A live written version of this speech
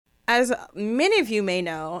As many of you may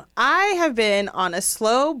know, I have been on a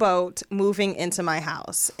slow boat moving into my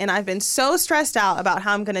house, and I've been so stressed out about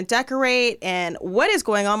how I'm going to decorate and what is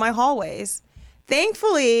going on my hallways.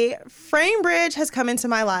 Thankfully, FrameBridge has come into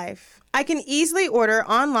my life. I can easily order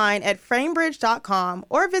online at framebridge.com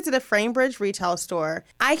or visit a FrameBridge retail store.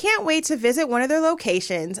 I can't wait to visit one of their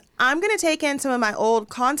locations. I'm going to take in some of my old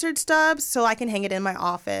concert stubs so I can hang it in my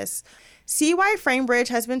office. See why FrameBridge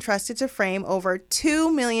has been trusted to frame over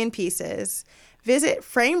 2 million pieces. Visit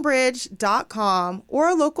framebridge.com or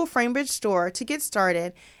a local FrameBridge store to get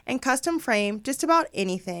started and custom frame just about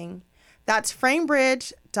anything. That's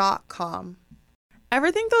framebridge.com.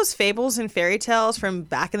 Ever think those fables and fairy tales from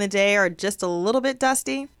back in the day are just a little bit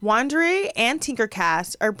dusty? Wandery and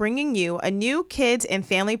Tinkercast are bringing you a new kids and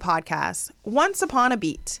family podcast, Once Upon a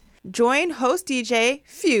Beat. Join host DJ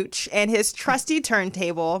Fuchs and his trusty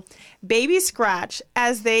turntable, Baby Scratch,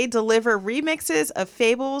 as they deliver remixes of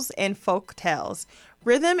fables and folk tales,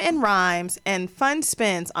 rhythm and rhymes, and fun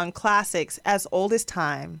spins on classics as old as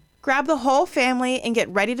time. Grab the whole family and get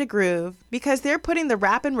ready to groove, because they're putting the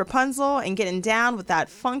rappin' Rapunzel and getting down with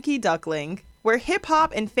that funky duckling. Where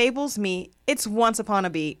hip-hop and fables meet, it's Once Upon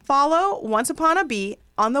a Beat. Follow Once Upon a Beat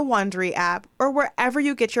on the Wandery app or wherever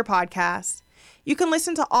you get your podcasts. You can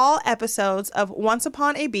listen to all episodes of Once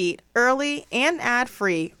Upon a Beat early and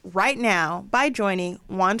ad-free right now by joining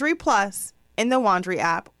Wandery Plus in the Wandery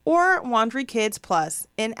app or Wandery Kids Plus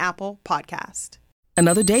in Apple Podcast.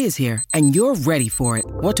 Another day is here, and you're ready for it.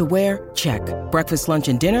 What to wear? Check. Breakfast, lunch,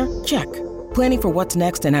 and dinner? Check. Planning for what's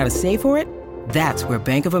next and how to save for it? That's where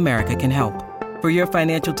Bank of America can help. For your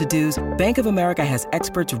financial to-dos, Bank of America has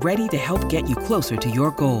experts ready to help get you closer to your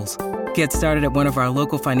goals. Get started at one of our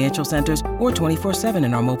local financial centers or 24/7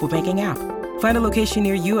 in our mobile banking app. Find a location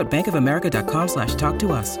near you at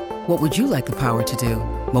bankofamerica.com/talktous. What would you like the power to do?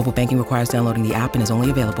 Mobile banking requires downloading the app and is only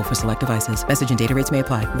available for select devices. Message and data rates may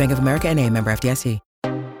apply. Bank of America N.A., member FDIC.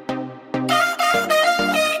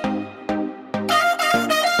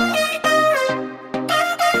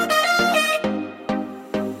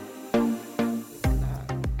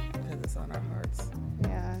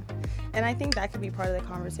 And I think that could be part of the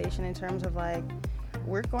conversation in terms of like,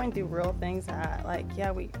 we're going through real things that like,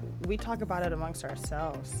 yeah, we talk about it amongst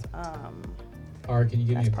ourselves. Or can you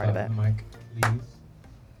give me a part of it. mic, please?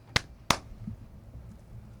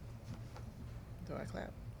 Do I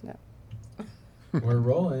clap? No. We're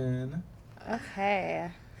rolling.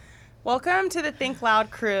 Okay. Welcome to the Think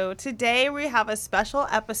Loud crew. Today we have a special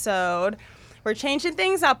episode. We're changing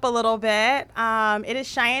things up a little bit. It is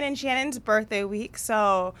Cheyenne and Shannon's birthday week,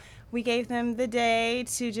 so we gave them the day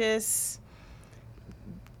to just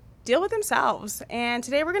deal with themselves. And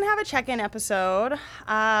today we're going to have a check-in episode.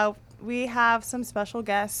 We have some special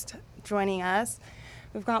guests joining us.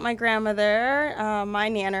 We've got my grandmother, my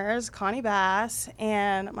nanners, Connie Bass,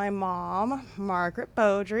 and my mom, Margaret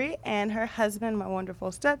Beaudry, and her husband, my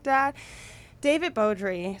wonderful stepdad, David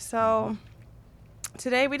Beaudry. So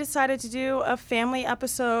today we decided to do a family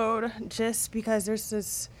episode just because there's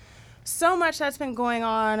this so much that's been going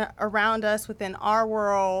on around us within our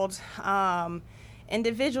world,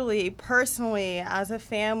 individually, personally, as a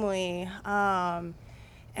family.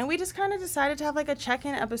 And we just kind of decided to have like a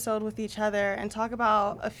check-in episode with each other and talk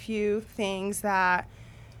about a few things that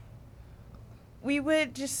we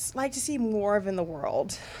would just like to see more of in the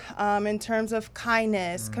world, in terms of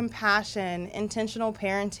kindness, compassion, intentional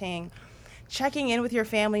parenting, checking in with your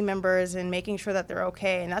family members and making sure that they're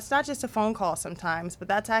okay. And that's not just a phone call sometimes, but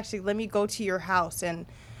that's actually, let me go to your house and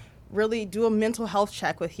really do a mental health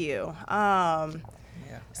check with you.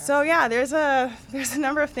 So yeah, there's a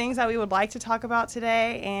number of things that we would like to talk about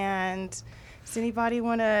today. And does anybody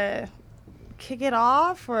want to kick it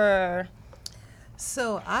off or?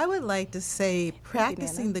 So I would like to say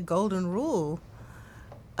practicing the golden rule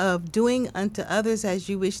of doing unto others as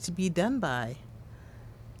you wish to be done by.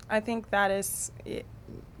 I think that is,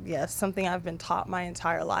 yes, something I've been taught my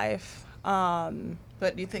entire life.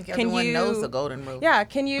 But you think everyone knows the golden rule? Yeah.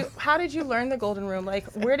 How did you learn the golden rule?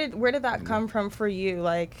 Like, where did that come from for you?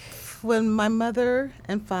 Like, when my mother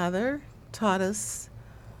and father taught us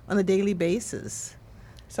on a daily basis.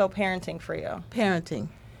 So parenting for you. Parenting,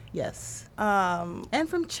 yes. And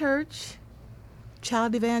from church,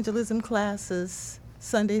 child evangelism classes,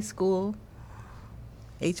 Sunday school,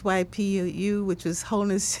 HYPU, which was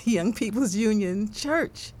Holiness Young People's Union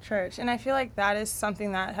Church. And I feel like that is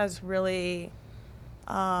something that has really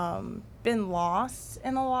been lost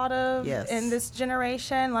in a lot of, in this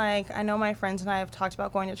generation. Like, I know my friends and I have talked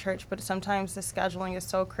about going to church, but sometimes the scheduling is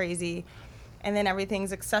so crazy and then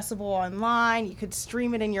everything's accessible online. You could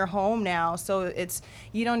stream it in your home now, so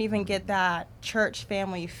you don't even get that church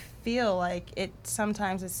family feel. Like, it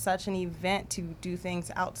sometimes is such an event to do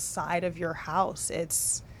things outside of your house.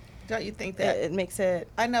 Don't you think that it makes it?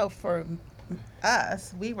 I know for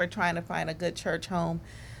us, we were trying to find a good church home,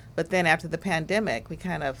 but then after the pandemic, we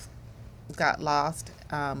kind of got lost.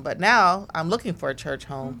 But now I'm looking for a church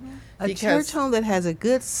home. A church home that has a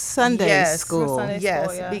good Sunday school.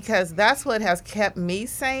 Because that's what has kept me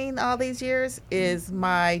sane all these years is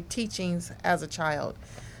my teachings as a child.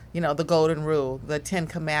 You know, the Golden Rule, the 10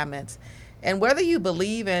 Commandments. And whether you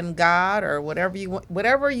believe in God or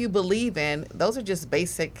whatever you believe in, those are just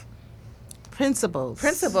basic principles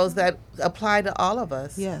that apply to all of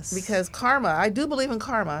us. Yes. Because karma, I do believe in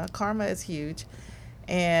karma. Karma is huge.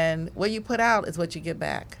 And what you put out is what you get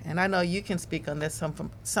back. And I know you can speak on this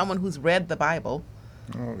from someone who's read the Bible.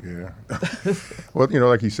 Oh, yeah. Well, you know,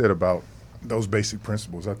 like you said about those basic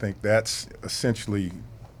principles, I think that's essentially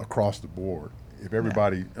across the board. If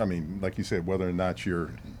everybody, I mean, like you said, whether or not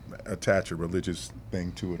you're attach a religious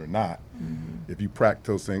thing to it or not, if you practice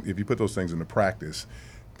those things, if you put those things into practice,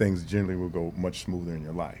 things generally will go much smoother in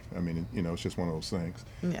your life. I mean, you know, it's just one of those things.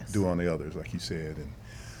 Yes. Do on the others, like you said, and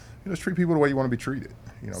just treat people the way you want to be treated.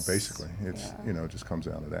 You know, basically, it's you know, it just comes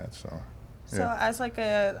down to that. So as like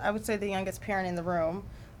I would say the youngest parent in the room,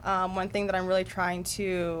 one thing that I'm really trying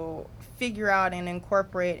to figure out and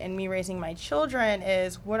incorporate in me raising my children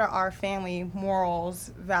is what are our family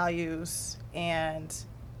morals, values, and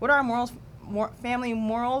what are our family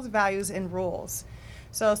morals, values, and rules.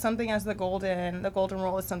 So something as the golden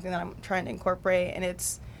rule is something that I'm trying to incorporate, and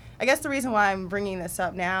I guess the reason why I'm bringing this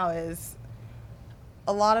up now is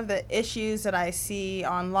a lot of the issues that I see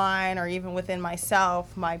online or even within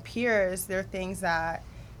myself, my peers, they're things that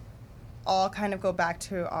all kind of go back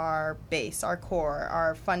to our base, our core,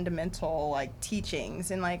 our fundamental like teachings.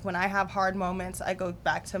 And like when I have hard moments, I go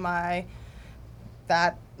back to my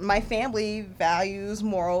family values,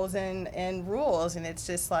 morals, and rules. And it's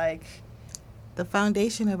just like the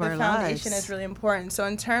foundation of our lives. The foundation is really important. So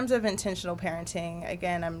in terms of intentional parenting,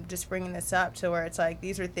 again, I'm just bringing this up to where it's like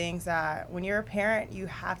these are things that when you're a parent, you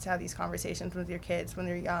have to have these conversations with your kids when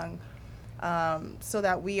they're young, so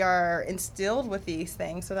that we are instilled with these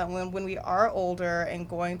things, so that when we are older and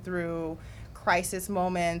going through crisis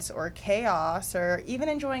moments or chaos or even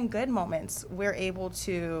enjoying good moments, we're able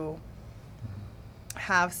to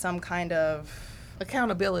have some kind of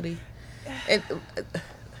accountability.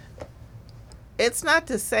 It's not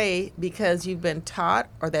to say because you've been taught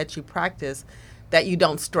or that you practice that you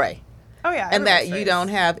don't stray. Oh, yeah. And that you don't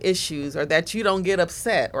have issues or that you don't get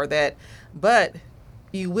upset but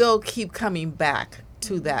you will keep coming back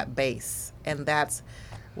to that base. And that's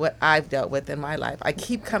what I've dealt with in my life. I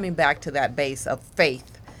keep coming back to that base of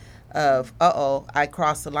faith of, I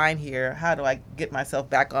crossed the line here. How do I get myself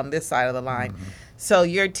back on this side of the line? Mm-hmm. So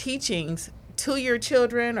your teachings to your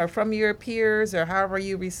children or from your peers or however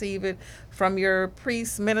you receive it, from your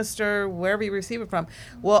priest, minister, wherever you receive it from,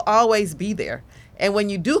 will always be there. And when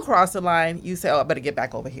you do cross the line, you say, I better get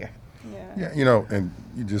back over here. Yeah, you know, and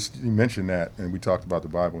you mentioned that, and we talked about the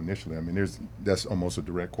Bible initially. I mean, that's almost a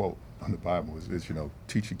direct quote on the Bible. Is you know,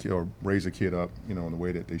 teach a kid or raise a kid up, you know, in the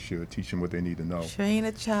way that they should. Teach them what they need to know. Train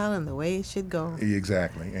a child in the way it should go.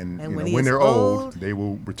 Exactly, and you know, when they're old, they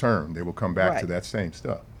will return. They will come back to that same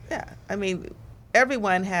stuff. Yeah, I mean,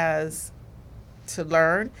 everyone has to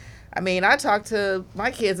learn. I mean, I talked to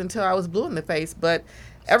my kids until I was blue in the face, but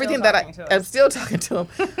everything that I'm still talking to them,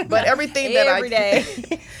 but everything that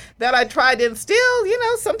I tried to instill, you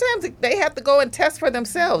know, sometimes they have to go and test for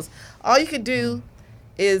themselves. All you can do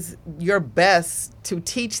is your best to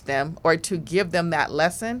teach them or to give them that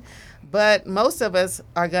lesson, but most of us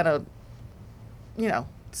are gonna, you know,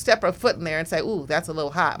 step our foot in there and say, ooh, that's a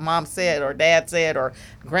little hot. Mom said, or dad said, or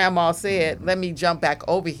grandma said, let me jump back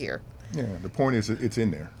over here. Yeah, the point is it's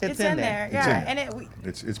in there. It's in there. Yeah, and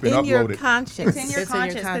it's been uploaded. In your conscience. It's in your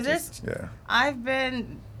conscience. I've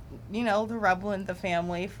been, you know, the rebel in the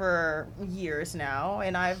family for years now,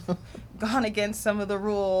 and I've gone against some of the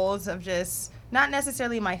rules of just not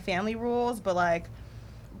necessarily my family rules, but like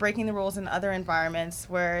breaking the rules in other environments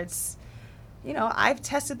where it's, you know, I've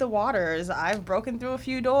tested the waters. I've broken through a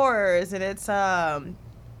few doors, and it's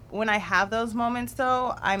when I have those moments,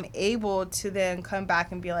 though, I'm able to then come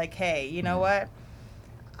back and be like, hey, you know what?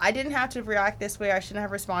 I didn't have to react this way. I shouldn't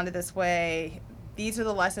have responded this way. These are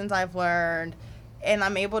the lessons I've learned. And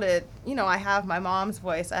I'm able to, you know, I have my mom's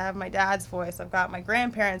voice. I have my dad's voice. I've got my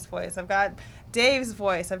grandparents' voice. I've got Dave's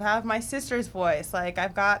voice. I've had my sister's voice. Like,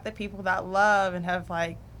 I've got the people that love and have,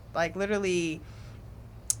 like literally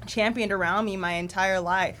championed around me my entire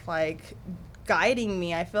life. Like, guiding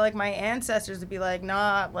me. I feel like my ancestors would be like,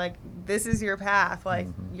 nah, like, this is your path. Like,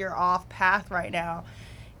 you're off path right now.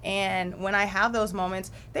 And when I have those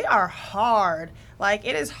moments, they are hard. Like,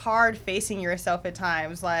 it is hard facing yourself at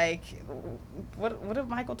times. Like, what did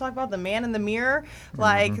Michael talk about? The man in the mirror?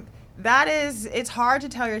 Like, it's hard to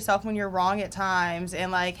tell yourself when you're wrong at times.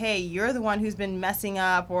 And like, hey, you're the one who's been messing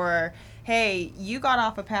up, or hey, you got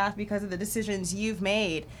off a path because of the decisions you've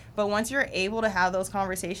made. But once you're able to have those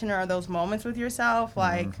conversations or those moments with yourself,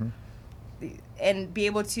 like, and be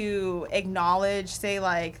able to acknowledge, say,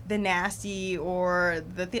 like, the nasty or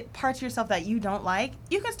the parts of yourself that you don't like,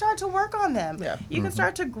 you can start to work on them. Yeah. You can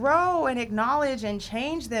start to grow and acknowledge and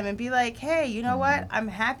change them and be like, hey, you know what? I'm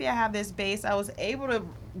happy I have this base. I was able to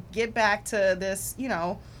get back to this, you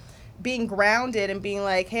know, being grounded and being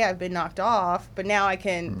like, hey, I've been knocked off, but now I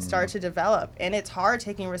can start to develop. And it's hard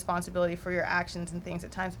taking responsibility for your actions and things at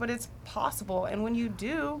times, but it's possible. And when you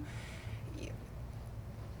do,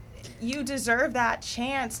 you deserve that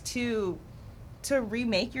chance to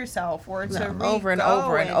remake yourself, or to over and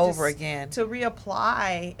over and over again, to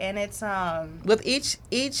reapply. And it's with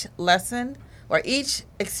each lesson or each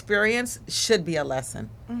experience should be a lesson.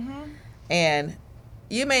 And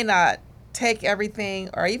you may not take everything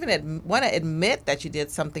or even want to admit that you did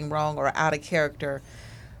something wrong or out of character,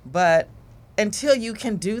 but until you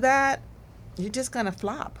can do that, you're just gonna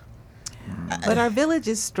flop. But our village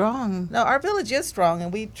is strong. No, our village is strong,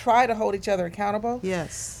 and we try to hold each other accountable.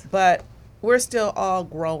 Yes. But we're still all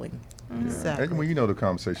growing. Exactly. And when you know the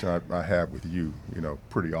conversation I have with you, you know,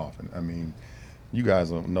 pretty often. I mean, you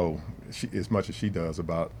guys don't know as much as she does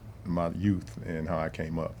about my youth and how I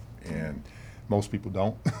came up. And most people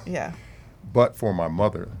don't. Yeah. But for my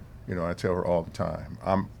mother, you know, I tell her all the time,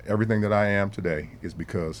 everything that I am today is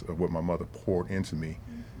because of what my mother poured into me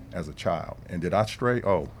as a child. And did I stray?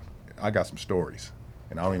 Oh, I got some stories,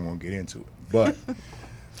 and I don't even want to get into it. But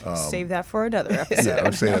save that for another episode. Yeah,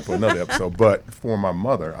 I'll say that for another episode. But for my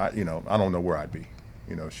mother, I don't know where I'd be.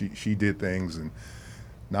 You know, she did things, and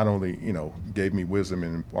not only, you know, gave me wisdom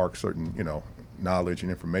and imparted certain, you know, knowledge and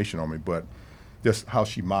information on me, but just how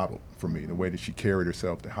she modeled for me, the way that she carried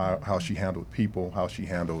herself, how she handled people, how she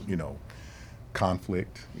handled, you know,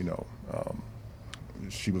 conflict. You know,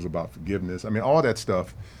 she was about forgiveness. I mean, all that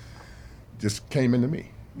stuff just came into me.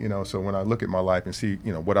 You know, so when I look at my life and see,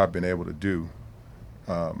 you know, what I've been able to do,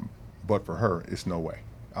 but for her, it's no way.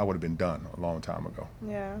 I would have been done a long time ago.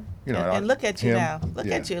 Yeah. You know, and look at you now. Look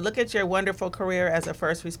at you. Look at your wonderful career as a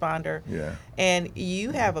first responder. Yeah. And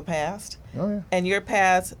you have a past. Oh, yeah. And your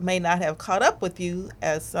past may not have caught up with you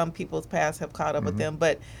as some people's past have caught up with them.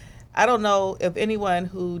 But I don't know if anyone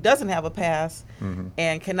who doesn't have a past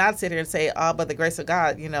and cannot sit here and say, oh, by the grace of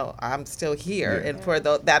God, you know, I'm still here. Yeah. And for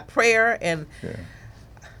that prayer and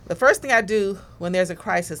the first thing I do when there's a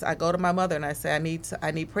crisis, I go to my mother and I say, I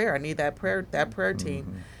need prayer. I need that prayer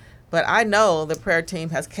team. But I know the prayer team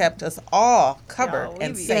has kept us all covered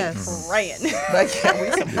and safe. Praying. But yeah,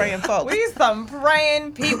 we some praying folks. We some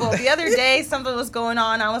praying people. The other day, something was going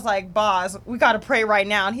on. I was like, boss, we got to pray right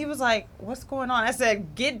now. And he was like, what's going on? I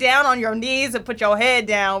said, get down on your knees and put your head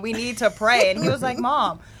down. We need to pray. And he was like,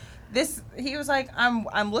 Mom, he was like,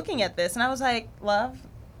 I'm looking at this. And I was like, love,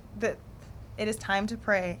 it is time to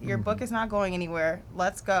pray. Your book is not going anywhere.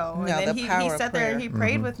 Let's go. No, and then the he power sat of there prayer. and he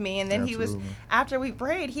prayed with me. And then Absolutely. he was, after we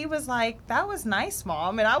prayed, he was like, that was nice,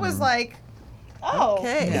 Mom. And I was like, oh.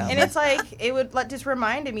 Okay. Yeah. And it's like, it would just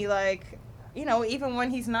reminded me, like, you know, even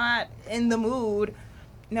when he's not in the mood,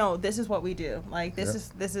 no, this is what we do. Like, this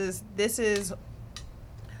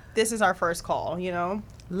is our first call, you know?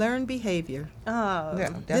 Learn behavior.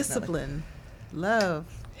 Definitely. Discipline. Love.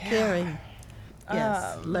 Caring.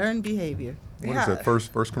 Yes. Learn behavior. What is that?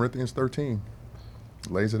 First Corinthians 13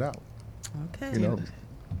 lays it out. Okay. You know,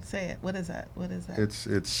 Say it. What is that?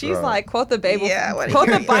 it's. She's like, quote the Bible. Yeah, what quote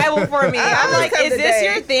do you- the Bible for me. I'm like, come is this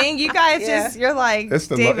today. your thing? You guys you're like, It's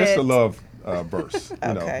the David. love verse. You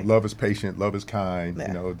Okay. know, love is patient, love is kind. Yeah.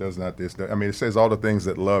 You know, it does not this. That. I mean, it says all the things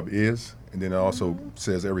that love is, and then it also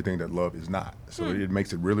says everything that love is not. So it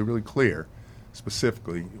makes it really, really clear,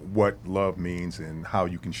 specifically what love means and how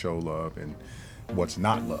you can show love and what's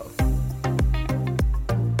not love.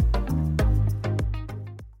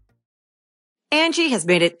 Angie has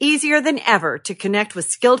made it easier than ever to connect with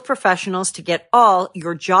skilled professionals to get all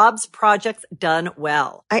your jobs projects done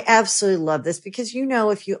well. I absolutely love this because, you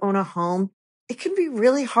know, if you own a home, it can be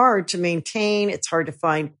really hard to maintain. It's hard to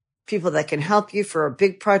find people that can help you for a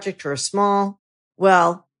big project or a small.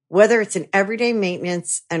 Well, whether it's in everyday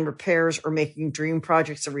maintenance and repairs or making dream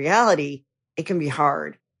projects a reality, it can be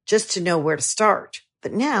hard just to know where to start.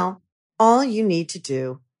 But now all you need to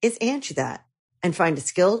do is Angie that. and find a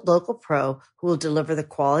skilled local pro who will deliver the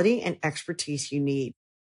quality and expertise you need.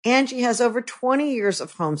 Angie has over 20 years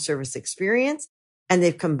of home service experience, and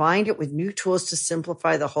they've combined it with new tools to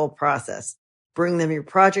simplify the whole process. Bring them your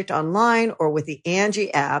project online or with the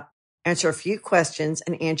Angie app, answer a few questions,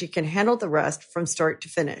 and Angie can handle the rest from start to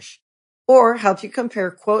finish. Or help you compare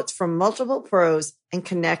quotes from multiple pros and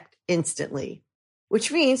connect instantly.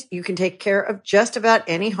 Which means you can take care of just about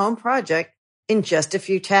any home project in just a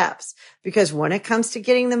few taps. Because when it comes to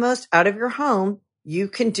getting the most out of your home, you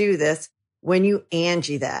can do this when you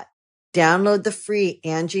Angie that. Download the free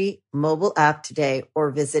Angie mobile app today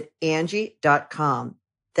or visit Angie.com.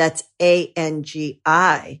 That's ANGI.com.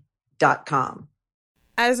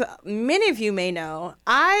 As many of you may know,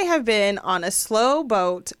 I have been on a slow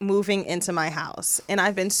boat moving into my house, and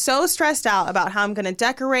I've been so stressed out about how I'm going to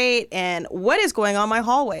decorate and what is going on my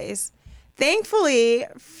hallways. Thankfully,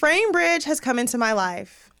 FrameBridge has come into my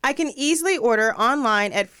life. I can easily order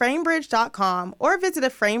online at framebridge.com or visit a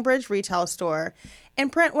FrameBridge retail store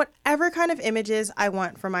and print whatever kind of images I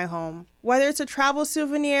want for my home. Whether it's a travel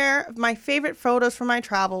souvenir, my favorite photos from my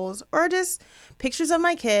travels, or just pictures of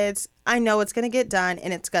my kids, I know it's going to get done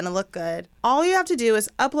and it's going to look good. All you have to do is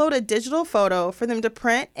upload a digital photo for them to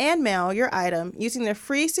print and mail your item using their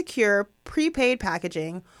free, secure, prepaid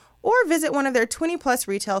packaging, or visit one of their 20-plus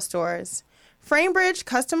retail stores. FrameBridge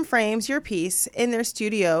custom frames your piece in their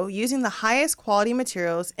studio using the highest quality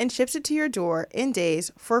materials and ships it to your door in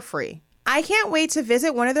days for free. I can't wait to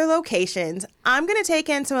visit one of their locations. I'm going to take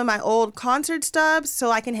in some of my old concert stubs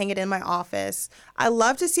so I can hang it in my office. I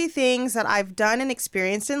love to see things that I've done and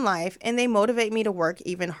experienced in life, and they motivate me to work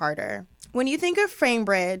even harder. When you think of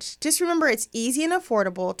FrameBridge, just remember it's easy and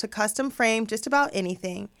affordable to custom frame just about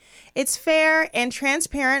anything. It's fair and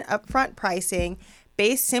transparent upfront pricing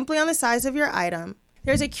based simply on the size of your item.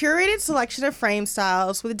 There's a curated selection of frame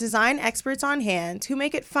styles with design experts on hand who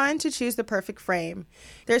make it fun to choose the perfect frame.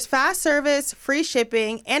 There's fast service, free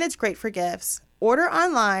shipping, and it's great for gifts. Order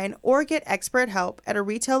online or get expert help at a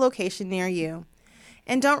retail location near you.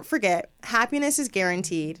 And don't forget, happiness is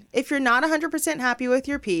guaranteed. If you're not 100% happy with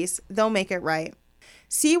your piece, they'll make it right.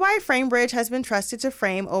 See why FrameBridge has been trusted to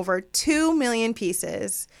frame over 2 million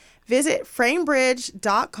pieces. Visit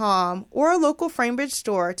framebridge.com or a local FrameBridge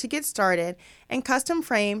store to get started and custom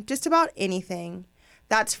frame just about anything.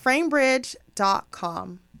 That's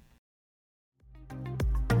framebridge.com.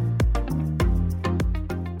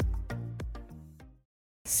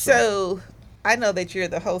 So, I know that you're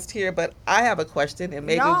the host here, but I have a question, and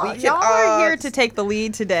maybe we can y'all are here to take the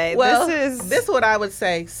lead today. Well, this is what I would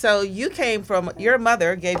say. So you came from, your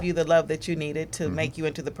mother gave you the love that you needed to make you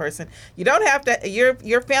into the person. You don't have to.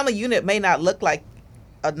 Your family unit may not look like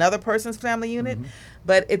another person's family unit,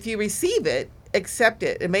 but if you receive it, accept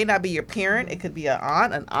it. It may not be your parent. It could be an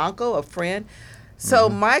aunt, an uncle, a friend. So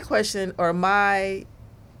my question, or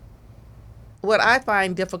what I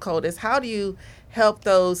find difficult is, how do you help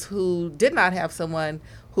those who did not have someone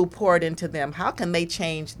who poured into them? How can they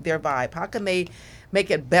change their vibe? How can they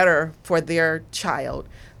make it better for their child,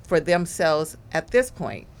 for themselves at this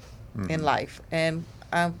point in life? And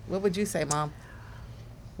what would you say, Mom?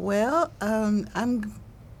 Well, I'm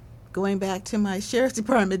going back to my sheriff's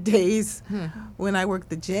department days when I worked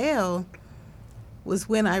the jail, was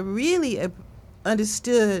when I really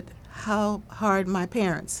understood how hard my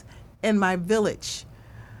parents and my village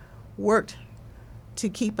worked to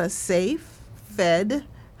keep us safe, fed,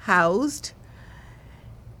 housed,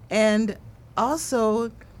 and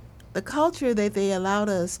also the culture that they allowed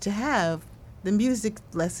us to have, the music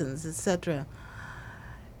lessons, etc.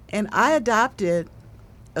 And I adopted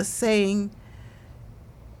a saying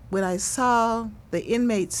when I saw the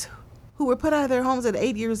inmates who were put out of their homes at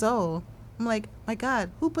 8 years old. I'm like, my God,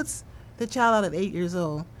 who puts the child out at 8 years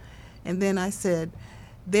old? And then I said,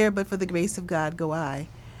 there but for the grace of God go I.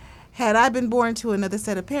 Had I been born to another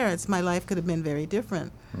set of parents, my life could have been very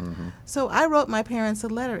different. So I wrote my parents a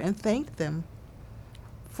letter and thanked them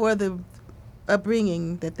for the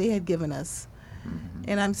upbringing that they had given us.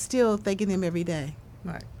 And I'm still thanking them every day.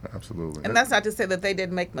 Right. Absolutely. And that's not to say that they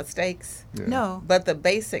didn't make mistakes. Yeah. No, But the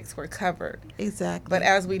basics were covered. exactly. But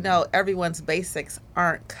as we know, everyone's basics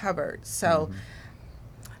aren't covered. So,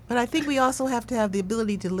 But I think we also have to have the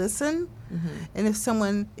ability to listen. And if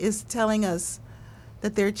someone is telling us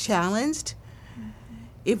that they're challenged,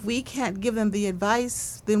 if we can't give them the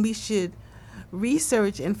advice, then we should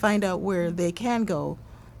research and find out where they can go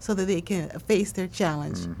so that they can face their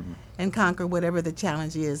challenge and conquer whatever the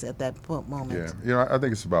challenge is at that moment. Yeah, I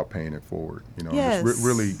think it's about paying it forward. Just Yes.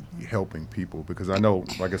 really helping people, because I know,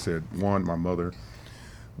 like I said, one, my mother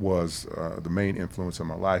was the main influence in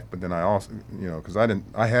my life. But then I also, because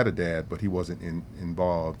I had a dad, but he wasn't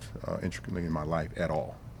involved intricately in my life at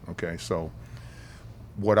all. Okay, so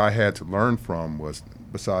what I had to learn from was,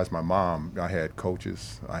 besides my mom, I had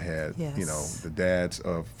coaches. I had, Yes. the dads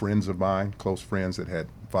of friends of mine, close friends that had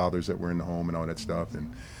fathers that were in the home and all that stuff.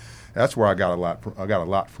 And that's where I got a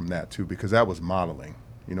lot from that too, because that was modeling.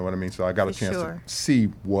 You know what I mean? So I got a chance to see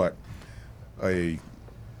what a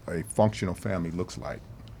functional family looks like.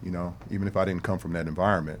 Even if I didn't come from that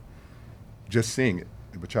environment, just seeing it,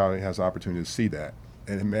 if a child has the opportunity to see that,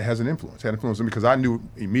 and it has an influence. It had influence on me because I knew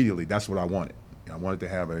immediately that's what I wanted. I wanted to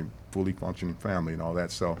have a fully functioning family and all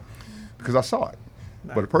that. So, because I saw it.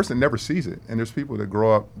 Right. But a person never sees it, and there's people that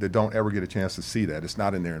grow up that don't ever get a chance to see that. It's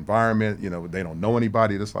not in their environment. They don't know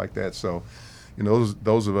anybody that's like that. So,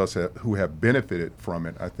 those of us who have benefited from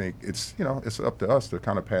it, I think it's up to us to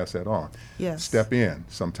kind of pass that on. Yes. Step in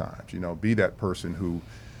sometimes. Be that person who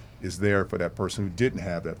is there for that person who didn't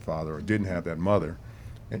have that father or didn't have that mother.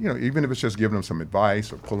 And even if it's just giving them some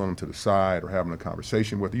advice or pulling them to the side or having a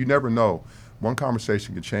conversation with them, you never know. One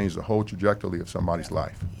conversation can change the whole trajectory of somebody's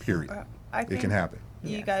life. Period. I think it can happen.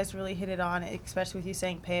 You guys really hit it on, especially with you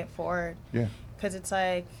saying pay it forward. Yeah. Because it's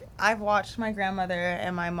like, I've watched my grandmother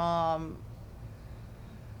and my mom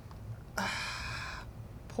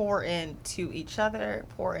pour into each other,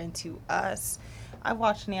 pour into us. I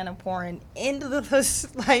watched Nana pouring into this,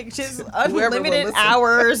 just unlimited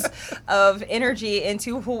hours of energy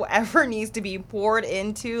into whoever needs to be poured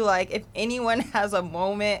into. If anyone has a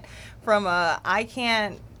moment from I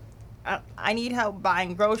need help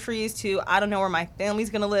buying groceries to I don't know where my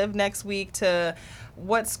family's going to live next week to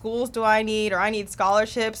what schools do I need or I need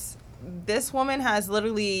scholarships. This woman has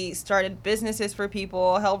literally started businesses for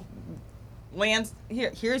people, helped lands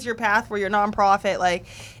here's your path for your nonprofit.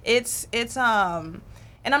 It's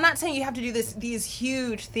and I'm not saying you have to do these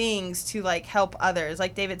huge things to help others.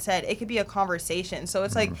 Like David said, it could be a conversation. So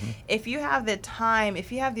it's if you have the time,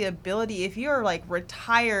 if you have the ability, if you're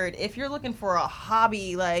retired, if you're looking for a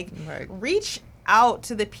hobby, reach out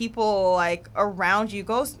to the people around you.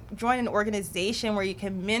 Go join an organization where you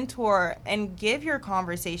can mentor and give your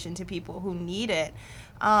conversation to people who need it.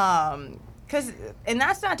 And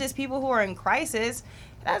that's not just people who are in crisis.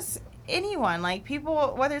 That's anyone,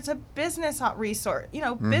 people, whether it's a business resource,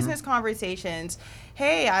 business conversations.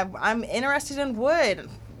 Hey, I'm interested in wood.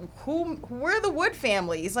 Who are the Wood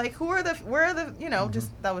families? Where are the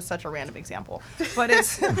just, that was such a random example, but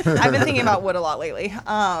it's, I've been thinking about wood a lot lately.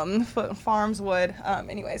 Farms, wood,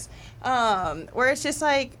 anyways, where it's just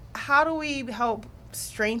how do we help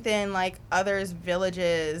strengthen others'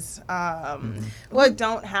 villages who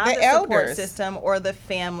don't have the support system or the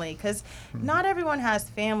family, because not everyone has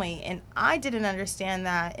family, and I didn't understand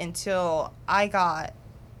that until I got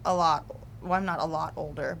I'm not a lot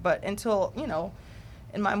older, but until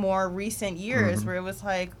in my more recent years where it was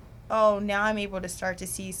oh, now I'm able to start to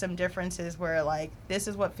see some differences where this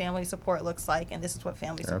is what family support looks like and this is what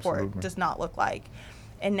family support does not look like.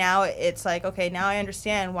 And now it's okay, now I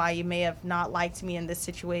understand why you may have not liked me in this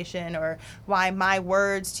situation, or why my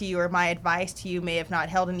words to you or my advice to you may have not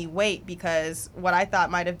held any weight, because what I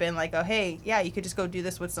thought might have been oh, hey, yeah, you could just go do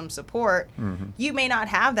this with some support. You may not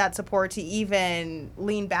have that support to even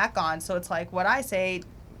lean back on. So it's what I say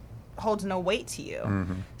holds no weight to you.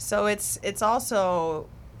 So it's also,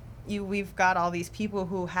 we've got all these people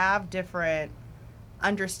who have different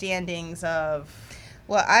understandings of.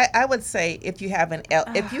 Well, I would say if you have an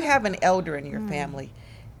elder in your family,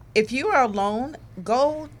 if you are alone,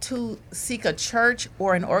 go to seek a church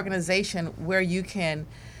or an organization where you can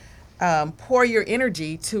pour your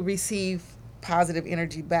energy to receive positive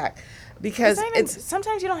energy back. Because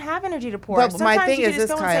sometimes you don't have energy to pour. But sometimes my thing you is just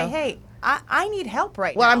this, go Kyle. and say, hey, I need help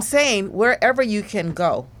right now. Well, I'm saying wherever you can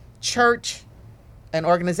go, church, an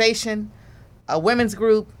organization, a women's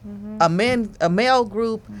group, a male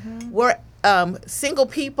group, where single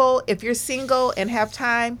people, if you're single and have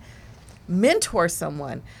time, mentor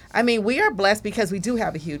someone. I mean, we are blessed because we do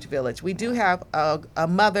have a huge village. We do have a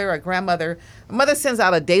mother, a grandmother. A mother sends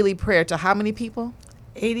out a daily prayer to how many people?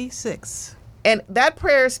 86. And that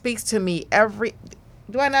prayer speaks to me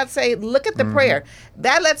do I not say, look at the prayer?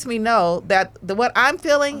 That lets me know that what I'm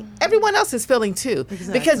feeling, everyone else is feeling too.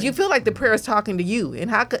 Exactly. Because you feel like the prayer is talking to you,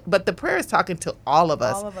 but the prayer is talking to all of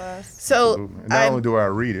us. All of us. So, and not only do I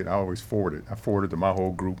read it, I always forward it. I forward it to my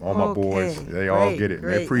whole group, all my boys. They all get it.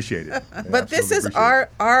 And they appreciate it. But this is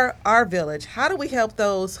our village. How do we help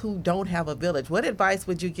those who don't have a village? What advice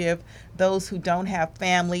would you give those who don't have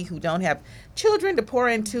family, who don't have children to pour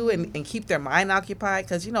into and keep their mind occupied?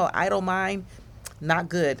 Because, idle mind, not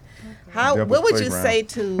good. What Devil's would you playground. say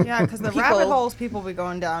to Yeah, because the people- rabbit holes people be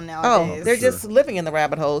going down Oh, nowadays. they're just living in the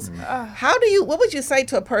rabbit holes. What would you say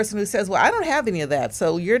to a person who says, well, I don't have any of that,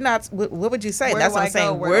 so you're not, what would you say? Where That's do what I I'm saying.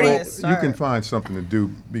 go? Where Where do do you, I start? You can find something to do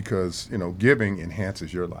because, giving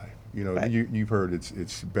enhances your life. Right. You've heard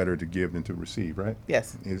it's better to give than to receive, right?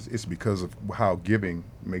 Yes. It's because of how giving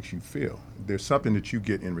makes you feel. There's something that you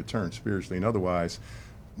get in return spiritually and otherwise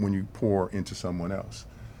when you pour into someone else.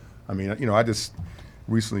 I mean, I just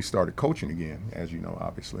recently started coaching again, as you know,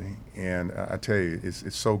 obviously. And I tell you,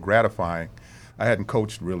 it's so gratifying. I hadn't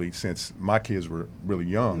coached really since my kids were really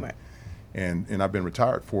young. Right. And I've been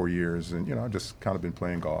retired 4 years, and I've just kind of been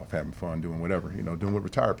playing golf, having fun, doing whatever, doing what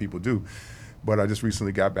retired people do. But I just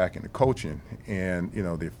recently got back into coaching, and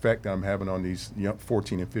the effect that I'm having on these young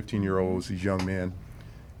 14 and 15-year-olds, these young men,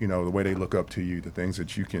 the way they look up to you, the things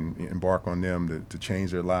that you can embark on them to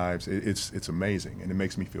change their lives, it's amazing, and it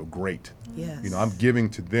makes me feel great. Yes. I'm giving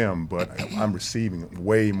to them, but I'm receiving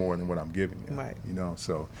way more than what I'm giving them. Right.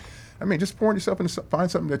 So, I mean, just pouring yourself into find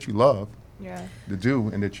something that you love. Yeah. To do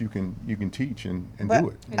and that you can teach and But do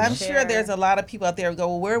it. I'm share. sure there's a lot of people out there who go,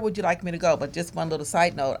 well, where would you like me to go? But just one little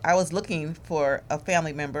side note, I was looking for a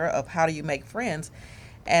family member of how do you make friends,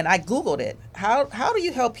 and I Googled it. How do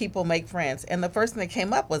you help people make friends? And the first thing that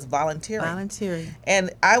came up was volunteering. Volunteering. And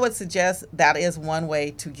I would suggest that is one way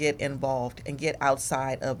to get involved and get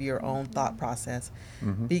outside of your own thought process,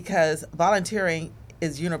 because volunteering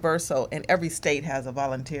is universal, and every state has a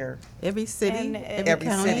volunteer. Every city, And every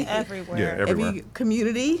county, city. everywhere. Yeah, everywhere. every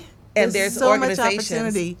community. And there's so much organizations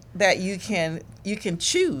opportunity. that you can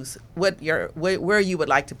choose where you would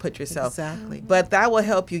like to put yourself. Exactly. But that will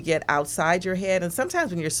help you get outside your head. And sometimes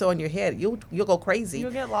when you're so in your head, you'll go crazy. You'll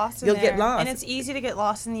get lost in You'll there. get lost. And it's easy to get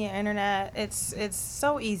lost in the internet. It's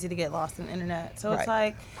so easy to get lost in the internet. So it's Right.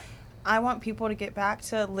 like, I want people to get back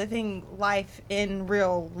to living life in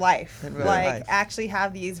real life. In real like life. actually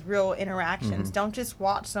have these real interactions. Don't just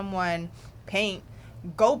watch someone paint.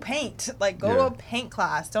 Go paint. Like go to Yeah. a paint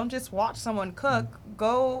class. Don't just watch someone cook.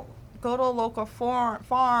 Go to a local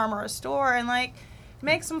farm or a store and like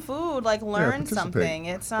make some food. Like learn participate. something.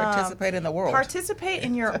 It's Participate in the world. Participate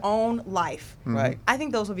in your own life. Right. I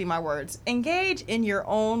think those would be my words. Engage in your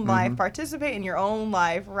own life. Participate in your own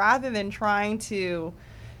life rather than trying to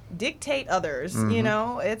dictate others. It's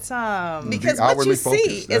Because Be what outwardly you see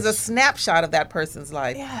focused. is a That's- snapshot of that person's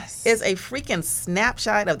life. Yes. It's a freaking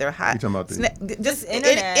snapshot of their high. You talking about the- just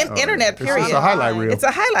internet. internet, It's period. a highlight reel. It's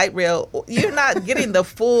a highlight reel. You're not getting the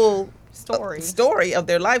full Story. of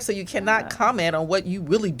their life, so you cannot comment on what you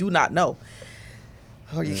really do not know.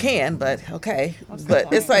 Or you can, but okay.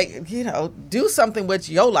 But it's like, do something with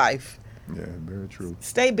your life. Yeah, very true.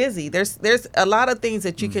 Stay busy. There's a lot of things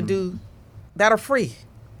that you can do that are free.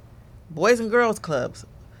 Boys and Girls Clubs,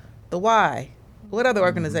 the Y, what other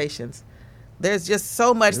organizations? There's just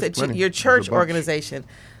so much There's that plenty. your There's a church bunch. organization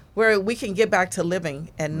where we can get back to living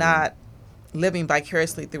and not living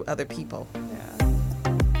vicariously through other people.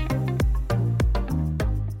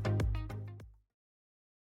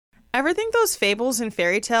 Ever think those fables and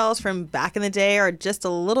fairy tales from back in the day are just a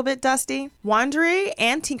little bit dusty? Wandery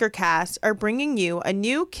and Tinkercast are bringing you a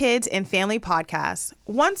new kids and family podcast,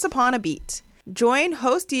 Once Upon a Beat. Join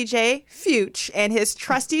host DJ Fuchs and his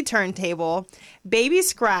trusty turntable, Baby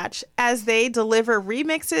Scratch, as they deliver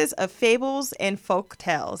remixes of fables and folk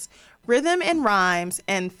tales, rhythm and rhymes,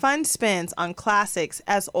 and fun spins on classics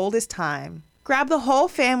as old as time. Grab the whole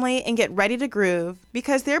family and get ready to groove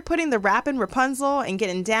because they're putting the rappin' Rapunzel and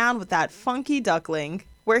getting down with that funky duckling.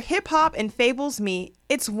 Where hip hop and fables meet,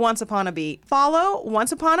 it's Once Upon a Beat. Follow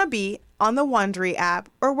Once Upon a Beat on the Wandery app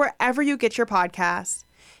or wherever you get your podcasts.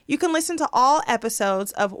 You can listen to all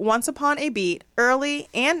episodes of Once Upon a Beat early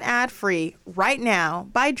and ad-free right now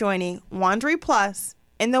by joining Wandery Plus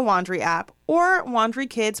in the Wandery app or Wandery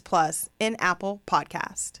Kids Plus in Apple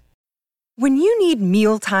Podcast. When you need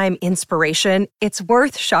mealtime inspiration, it's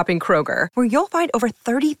worth shopping Kroger, where you'll find over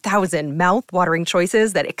 30,000 mouth-watering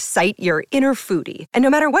choices that excite your inner foodie. And no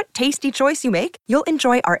matter what tasty choice you make, you'll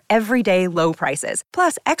enjoy our everyday low prices,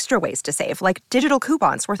 plus extra ways to save, like digital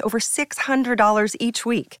coupons worth over $600 each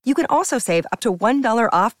week. You can also save up to $1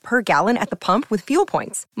 off per gallon at the pump with fuel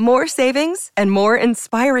points. More savings and more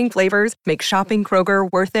inspiring flavors make shopping Kroger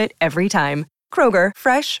worth it every time. Kroger,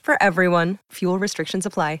 fresh for everyone. Fuel restrictions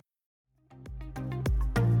apply.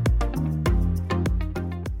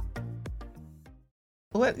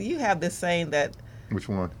 What you have this saying that Which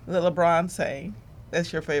one? the LeBron saying.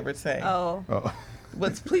 That's your favorite saying. Oh.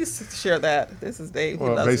 But please share that. This is Dave. He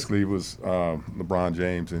Well, loves it. basically, it was LeBron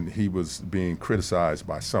James, and he was being criticized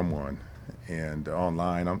by someone, and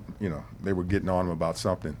online, they were getting on him about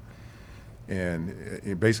something,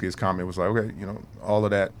 And basically his comment was like, okay, you know, all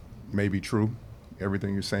of that may be true.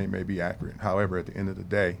 Everything you're saying may be accurate. However, at the end of the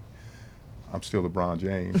day, I'm still LeBron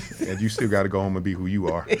James, and you still got to go home and be who you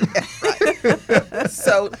are.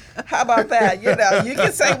 So how about that? You know, you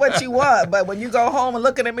can say what you want, but when you go home and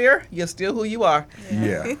look in the mirror, you're still who you are.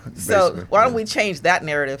 Yeah. So why don't we change that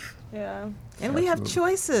narrative? Yeah. And we have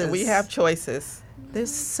choices. We have choices.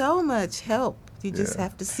 There's so much help. You just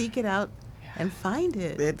have to seek it out and find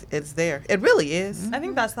it. It's there. It really is. I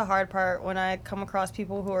think that's the hard part when I come across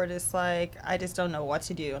people who are just like, I just don't know what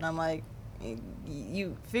to do. And I'm like,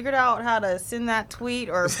 you figured out how to send that tweet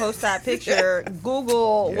or post that picture,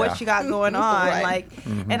 Google what you got going on. Right. Like,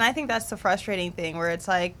 and I think that's the frustrating thing where it's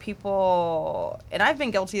like people, and I've been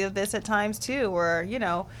guilty of this at times too, where, you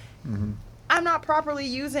know, I'm not properly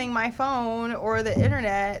using my phone or the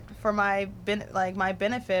internet for my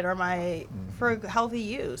benefit or my for healthy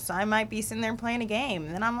use. I might be sitting there playing a game,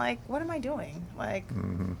 and then I'm like, what am I doing? Like,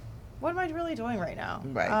 what am I really doing right now?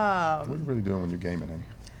 Right. What are you really doing when you're gaming, Amy?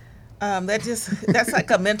 That's like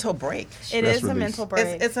a mental break. It is a mental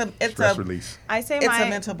break. It's Stress release. I say it's my a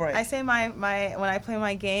mental break. I say my when I play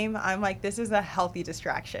my game, I'm like, this is a healthy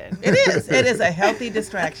distraction. It is. It is a healthy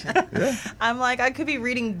distraction. I'm like, I could be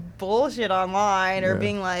reading bullshit online or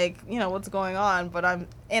being like, you know, what's going on, but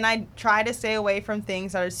I try to stay away from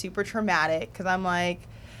things that are super traumatic because I'm like,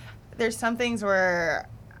 there's some things where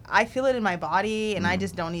I feel it in my body and I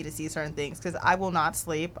just don't need to see certain things because I will not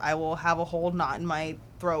sleep. I will have a whole knot in my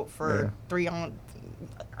throat for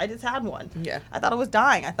I just had one. Yeah. I thought I was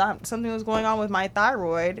dying. I thought something was going on with my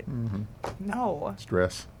thyroid. No.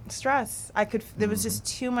 Stress. I could. There was just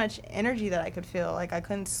too much energy that I could feel. Like I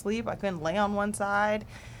couldn't sleep. I couldn't lay on one side.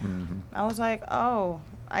 I was like, oh,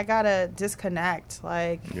 I gotta disconnect.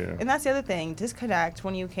 Like, and that's the other thing. Disconnect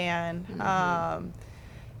when you can.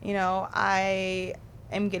 You know, I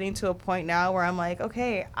am getting to a point now where I'm like,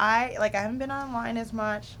 okay, I haven't been online as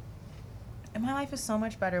much. And my life is so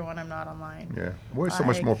much better when I'm not online. Yeah. Well, it's so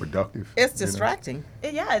much more productive. It's distracting.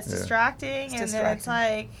 It's distracting. Then it's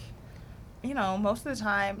like, you know, most of the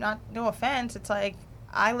time, no offense, it's like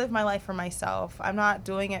I live my life for myself. I'm not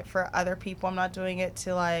doing it for other people. I'm not doing it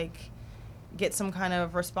to like get some kind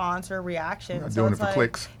of response or reaction. I'm not doing it for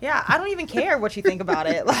clicks. Yeah, I don't even care what you think about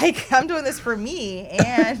it. Like, I'm doing this for me.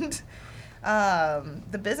 And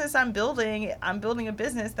the business I'm building a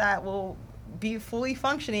business that will be fully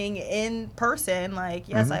functioning in person. Like,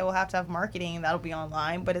 yes, I will have to have marketing that'll be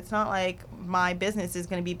online, but it's not like my business is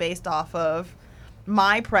going to be based off of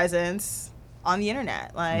my presence on the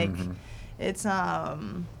internet. Like, it's I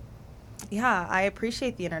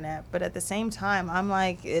appreciate the internet, but at the same time, I'm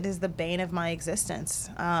like, it is the bane of my existence.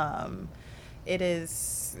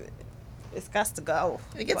 It's got to go.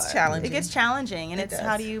 It gets challenging. It gets challenging, and It it's does.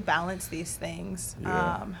 how do you balance these things?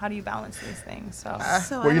 How do you balance these things? So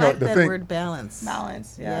So well, I you know, like the that thing- word balance.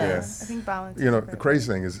 balance. Yes. I think balance. You is know, great. the crazy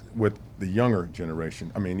thing is with the younger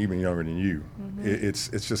generation, I mean, even younger than you, it's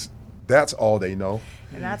just, that's all they know.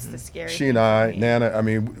 And that's the scary. She and I, Nana, I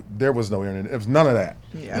mean, there was no internet. There was none of that.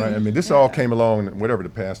 Yeah. Right? I mean, this all came along, whatever, the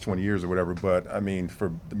past 20 years or whatever. But, I mean,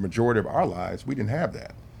 for the majority of our lives, we didn't have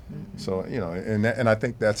that. So, you know, and I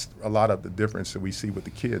think that's a lot of the difference that we see with the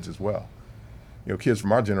kids as well. You know, kids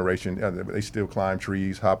from our generation, they still climb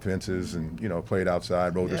trees, hop fences, and, you know, played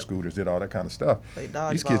outside, rode their scooters, did all that kind of stuff. Played These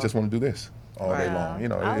dodgeball. kids just want to do this all day long. You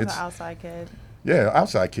know, I was it's an outside kid.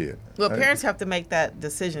 outside kid. Well, parents have to make that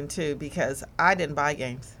decision too because I didn't buy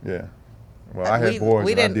games. Yeah. Well, I had boys.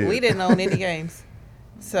 We and I didn't. did. We didn't own any games.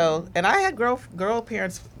 So, and I had girl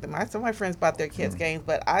parents. Some of my friends bought their kids games,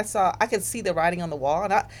 but I could see the writing on the wall,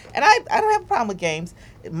 and I don't have a problem with games.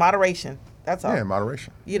 Moderation. That's all. Yeah,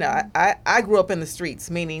 moderation. You know, I grew up in the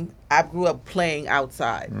streets, meaning I grew up playing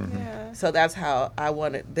outside. Yeah. So that's how I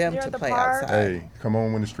wanted them You're to at the play park. outside. Hey, come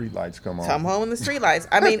on when the street lights come on. Come home in the street lights.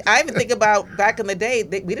 I mean, I even think about back in the day,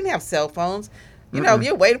 we didn't have cell phones. You know,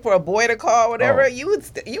 you're waiting for a boy to call, whatever. Oh. You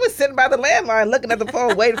was sitting by the landline, looking at the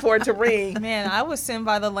phone, waiting for it to ring. Man, I was sitting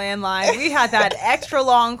by the landline. We had that extra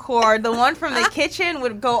long cord. The one from the kitchen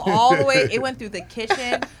would go all the way. It went through the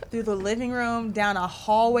kitchen, through the living room, down a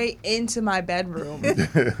hallway into my bedroom.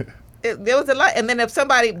 There was a lot, and then if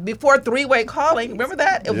somebody before three-way calling, remember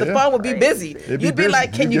that? If the Yeah. phone would be busy, It'd you'd be busy.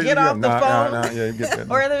 like, "Can you get off the phone?" Yeah, you get that.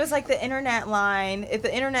 Or there was like the internet line. If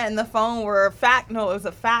the internet and the phone were it was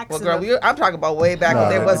a fax. Well, and girl, the- I'm talking about way back when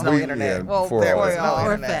there was no internet. Well, before there all was that. no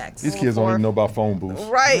Or internet. facts. These kids don't even know about phone booths.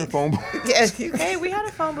 Right. Phone booths. Yes, you Hey, we had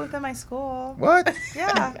a phone booth at my school. What?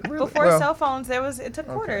 Yeah, Really? before Well, cell phones, it took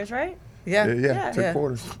quarters, right? Yeah. Yeah, took Yeah.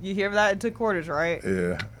 quarters. You hear that? It took quarters, right?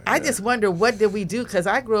 Yeah. I just wonder what did we do? Because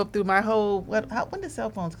I grew up through my whole. When did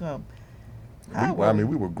cell phones come?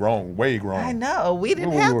 We were grown, way grown. I know. We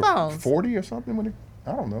didn't We have were phones. 40 or something when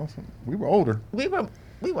I don't know. We were older. We weren't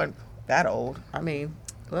that old. I mean,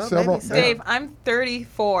 well, Several- maybe so. Dave, I'm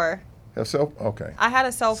 34. Okay. I had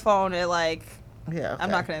a cell phone at like, Yeah. I'm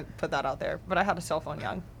not going to put that out there, but I had a cell phone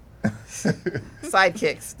young.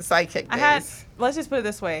 Sidekicks. The sidekick I had, days. let's just put it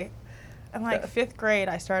this way. In like 5th grade,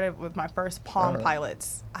 I started with my first Palm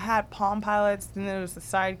Pilots. I had Palm Pilots, then there was the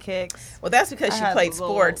Sidekicks. Well, that's because I she had played little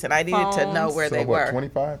sports, and I needed to know phones. where So they what,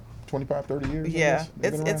 were. 25, 30 years? I Yeah, guess,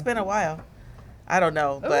 they've it's around? been a while. I don't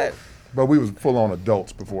know, but But we was full on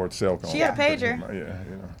adults before cell phone. She had a pager. Yeah,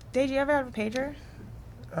 you know. Did you ever have a pager?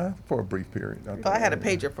 For a brief period. I had a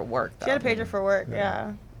pager for work. She had a though. pager for work,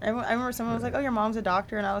 yeah. I remember someone was like, oh, your mom's a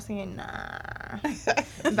doctor, and I was thinking, nah.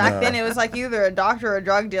 Back then, it was like either a doctor or a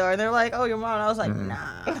drug dealer, and they're like, oh, your mom, and I was like,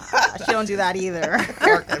 nah, she don't do that either.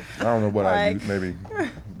 I don't know what I Like- used. Maybe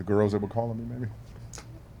the girls that were calling me, maybe.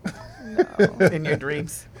 In your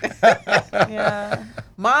dreams. Yeah.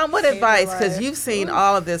 Mom, what Save advice? your Because life. you've seen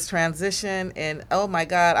all of this transition, and oh my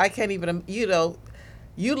God, I can't even,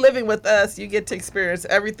 you living with us, you get to experience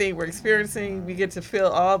everything we're experiencing. We get to feel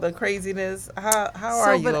all the craziness. How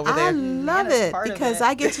are you but over I there? love Hannah's it part of because it.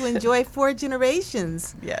 I get to enjoy 4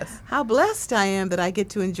 generations. Yes. How blessed I am that I get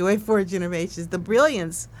to enjoy 4 generations. The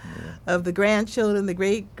brilliance of the grandchildren, the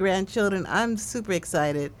great-grandchildren. I'm super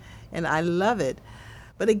excited, and I love it.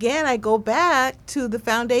 But again, I go back to the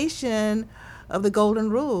foundation of the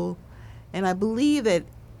golden rule. And I believe that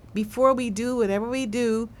before we do whatever we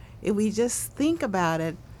do, if we just think about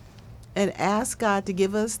it and ask God to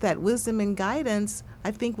give us that wisdom and guidance,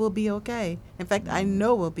 I think we'll be okay. In fact, I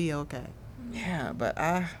know we'll be okay. Yeah, but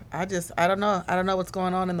I don't know. I don't know what's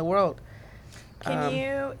going on in the world.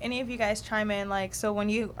 Can any of you guys chime in? Like, so when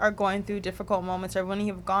you are going through difficult moments, or when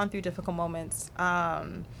you have gone through difficult moments,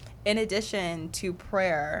 in addition to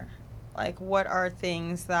prayer, like, what are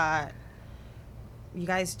things that you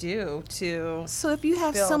guys do to? So if you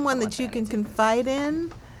have Feel someone that you confident. can confide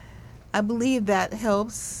in, I believe that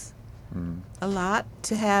helps a lot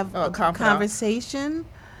to have Oh, a confidant. conversation.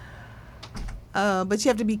 But you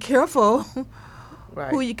have to be careful Right.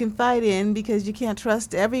 who you confide in because you can't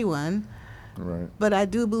trust everyone. Right. But I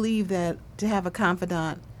do believe that to have a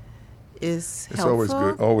confidant is It's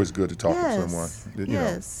helpful. always good to talk yes. to someone. You know,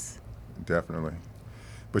 Yes. definitely.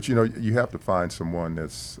 But you have to find someone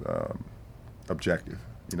that's objective.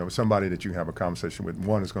 Somebody that you can have a conversation with.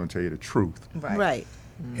 One is going to tell you the truth, Right.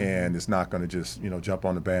 and it's not going to just jump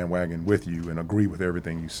on the bandwagon with you and agree with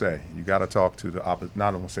everything you say. You got to talk to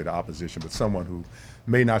not only say the opposition, but someone who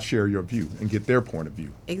may not share your view and get their point of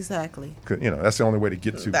view. Exactly. 'Cause, that's the only way to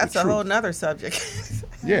get to That's the a truth. whole nother subject.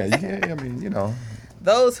 Yeah. I mean,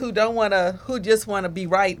 Those who just want to be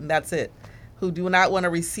right and that's it, who do not want to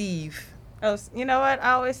receive. Oh, you know what?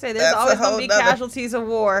 I always say there's That's a always going whole to be nother- casualties of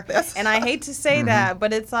war. That's- And I hate to say that,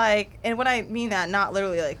 but it's like, and when I mean that, not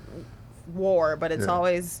literally like war, but it's Yeah.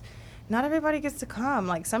 always, not everybody gets to come.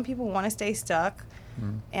 Like, some people want to stay stuck.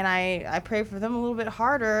 And I pray for them a little bit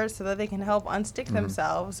harder so that they can help unstick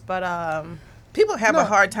themselves. But People have a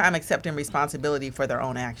hard time accepting responsibility for their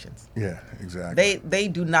own actions. Yeah, exactly. They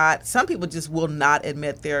do not. Some people just will not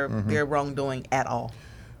admit their wrongdoing at all.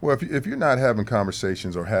 Well, if you're not having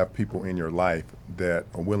conversations or have people in your life that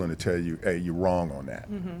are willing to tell you, hey, you're wrong on that,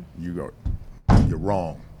 you go, you're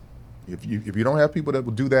wrong. If you don't have people that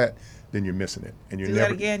will do that, then you're missing it. And you're Do never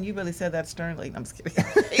that again. You really said that sternly. I'm just kidding.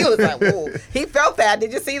 He was like, whoa. He felt that.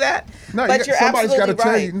 Did you see that? No, but you're somebody's got to absolutely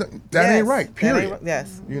tell right. you no, that ain't right. That Period. ain't right.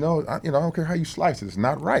 Yes. I don't care how you slice it. It's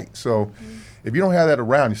not right. So if you don't have that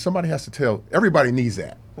around you, somebody has to tell. Everybody needs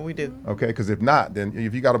that. We do. Okay, because if not, then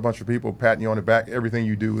if you got a bunch of people patting you on the back, everything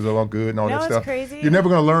you do is all good and all You know that what's stuff. crazy? You're never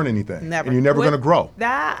going to learn anything. Never. And you're never going to grow.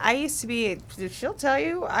 that, I used to be, she'll tell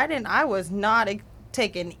you, I was not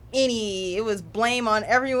taking any, it was blame on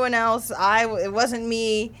everyone else. It wasn't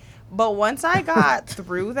me. But once I got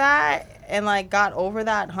through that and like got over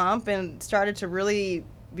that hump and started to really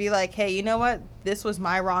be like, hey, you know what? This was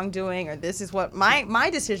my wrongdoing, or this is what my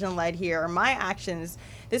decision led here, or my actions.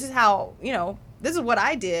 This is how, this is what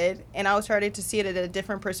I did. And I was starting to see it at a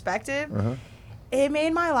different perspective. It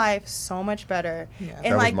made my life so much better. Yeah. And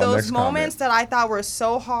That was like my those next moments comment. that I thought were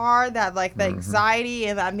so hard, that like the anxiety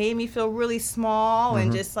and that made me feel really small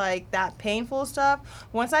and just like that painful stuff.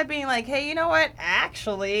 Once I'd been like, hey, you know what?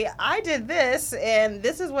 Actually, I did this and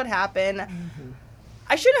this is what happened.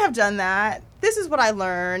 I shouldn't have done that. This is what I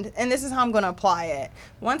learned, and this is how I'm going to apply it.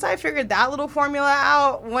 Once I figured that little formula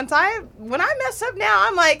out, when I mess up now,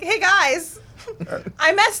 I'm like, hey guys,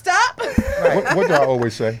 I messed up. What do I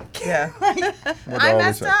always say? Yeah. What do I always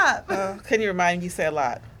messed say? up. Can you remind me? You say a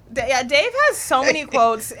lot. Yeah, Dave has so many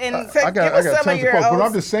quotes, and I got tons of quotes, but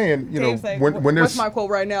I'm just saying, you know, Dave's like, when there's what's my quote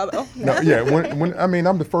right now, though? no, yeah, when I mean,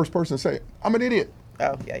 I'm the first person to say I'm an idiot.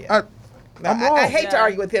 Oh, yeah. I'm wrong. I hate to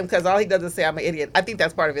argue with him because all he does is say I'm an idiot. I think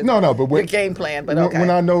that's part of his but when, your game plan. But when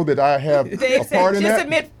I know that I have Dave a part in said,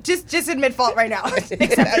 that, just admit fault right now. yeah,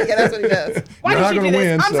 that's what he does. Why You're not did you do gonna this?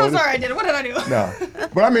 win, I'm so so sorry I did it. What did I do? no.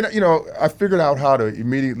 But I mean, you know, I figured out how to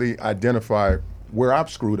immediately identify where I've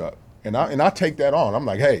screwed up, and I take that on. I'm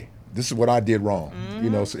like, hey, this is what I did wrong. You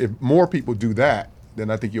know, so if more people do that, then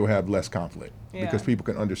I think you'll have less conflict because people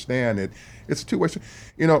can understand it. It's a two-way street.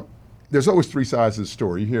 You know, there's always three sides of the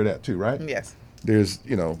story. You hear that too, right? Yes. There's,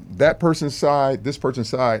 you know, that person's side, this person's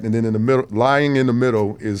side, and then in the middle, lying in the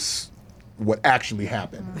middle is what actually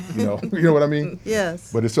happened. You know what I mean?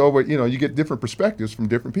 Yes. But it's over, you know, you get different perspectives from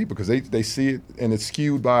different people because they see it and it's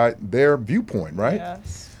skewed by their viewpoint, right?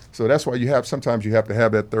 Yes. So that's why sometimes you have to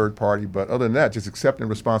have that third party. But other than that, just accepting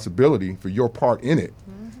responsibility for your part in it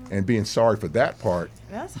and being sorry for that part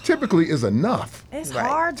typically is enough. It's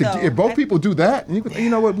hard, though. If both people do that, and you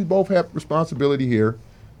know what, we both have responsibility here.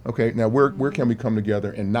 Okay, now where can we come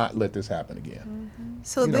together and not let this happen again?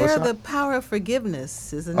 So You know, it's the not- power of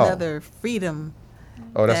forgiveness is another freedom.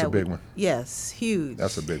 Oh, that's a that big one. Yes, huge.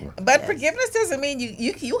 That's a big one. But forgiveness doesn't mean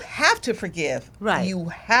you have to forgive. Right. You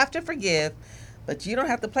have to forgive, but you don't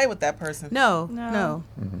have to play with that person. No.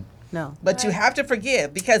 Mm-hmm. No. But you have to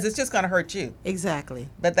forgive because it's just going to hurt you. Exactly.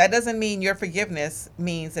 But that doesn't mean your forgiveness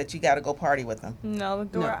means that you got to go party with them. No,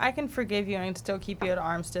 Dora, I can forgive you and still keep you at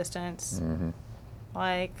arm's distance.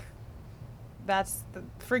 Like,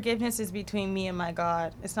 forgiveness is between me and my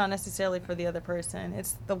God. It's not necessarily for the other person.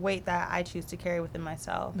 It's the weight that I choose to carry within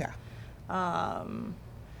myself. Yeah.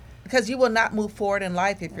 Because you will not move forward in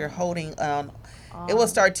life if you're holding on. It will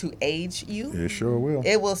start to age you. It sure will.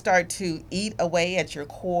 It will start to eat away at your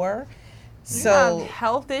core. You So have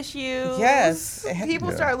health issues. Yes.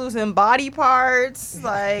 People start losing body parts.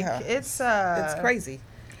 Like, it's it's crazy.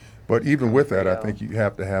 But even with that, I think you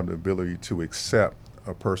have to have the ability to accept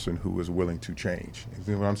a person who is willing to change.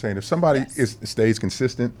 You know what I'm saying? If somebody stays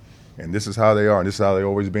consistent, and this is how they are, and this is how they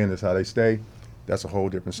always been, this is how they stay, that's a whole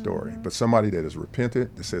different story. But somebody that is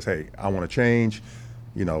repentant, that says, hey, I want to change,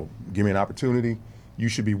 you know, give me an opportunity, you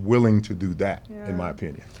should be willing to do that, in my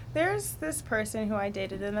opinion. There's this person who I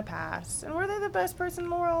dated in the past, and were they the best person in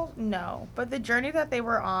the world? No. But the journey that they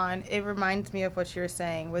were on, it reminds me of what you're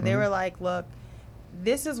saying, where they were like, look,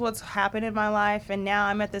 this is what's happened in my life, and now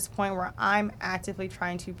I'm at this point where I'm actively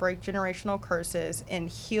trying to break generational curses and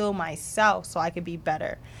heal myself so I could be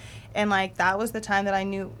better. And like, that was the time that I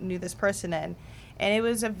knew this person in. And it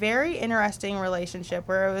was a very interesting relationship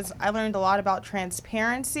where I learned a lot about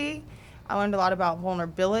transparency. I learned a lot about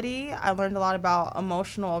vulnerability. I learned a lot about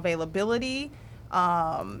emotional availability,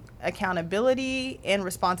 accountability, and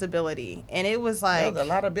responsibility. And it was like a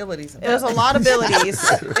lot of abilities. It was a lot of abilities.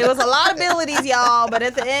 It was a lot of abilities, y'all. But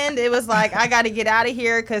at the end, it was like, I got to get out of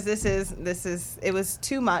here because it was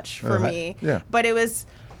too much for me. Yeah. But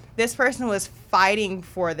this person was fighting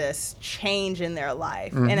for this change in their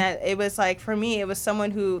life. And it was like, for me, it was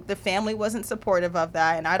someone who the family wasn't supportive of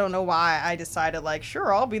that. And I don't know why I decided, like,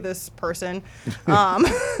 sure, I'll be this person.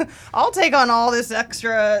 I'll take on all this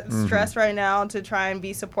extra stress right now to try and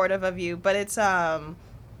be supportive of you. But it's, I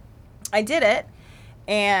did it.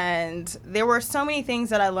 And there were so many things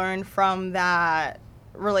that I learned from that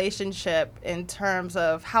relationship in terms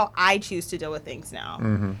of how I choose to deal with things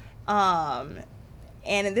now.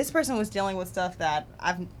 And this person was dealing with stuff that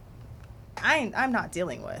I'm not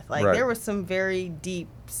dealing with. Like, Right. there was some very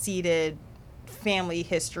deep-seated family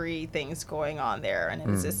history things going on there. And it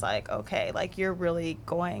was just like, okay, like, you're really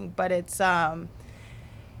going. But it's, I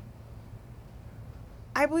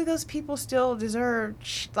believe those people still deserve,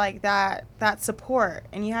 like, that support.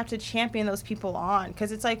 And you have to champion those people on.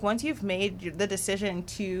 Because it's like, once you've made the decision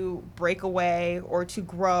to break away or to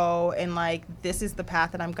grow and, like, this is the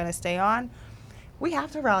path that I'm going to stay on, we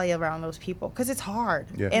have to rally around those people because it's hard.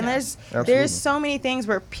 Yeah. And Absolutely. there's so many things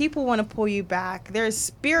where people want to pull you back. There's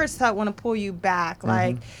spirits that want to pull you back.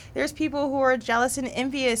 Like, there's people who are jealous and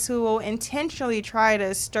envious who will intentionally try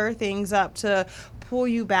to stir things up to pull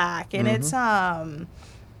you back. And it's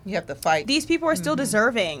You have to fight. these people are still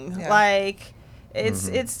deserving. Yeah. Like,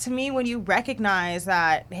 it's to me, when you recognize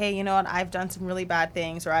that, hey, you know what, I've done some really bad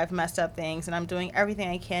things or I've messed up things and I'm doing everything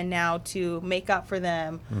I can now to make up for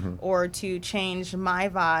them or to change my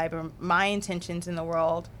vibe or my intentions in the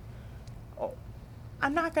world.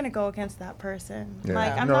 I'm not going to go against that person. Yeah.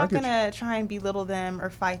 Like, I'm No, I not get going to try and belittle them or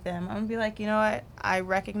fight them. I'm going to be like, you know what? I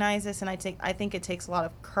recognize this, and I think it takes a lot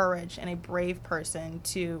of courage and a brave person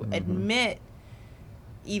to admit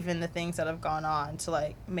even the things that have gone on to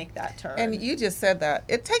like make that turn. And you just said that.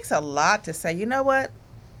 It takes a lot to say, you know what?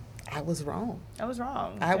 I was wrong. I was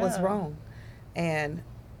wrong. I was wrong. And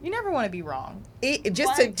you never want to be wrong.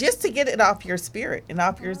 Just to get it off your spirit and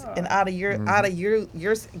off your and out of your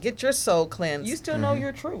get your soul cleansed. You still know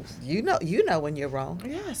your truth. You know when you're wrong.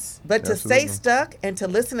 Yes. But to stay stuck and to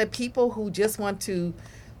listen to people who just want to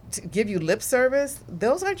give you lip service,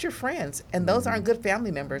 those aren't your friends, and those aren't good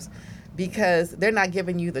family members, because they're not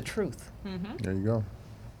giving you the truth. Mm-hmm. There you go.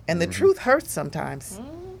 And the truth hurts sometimes.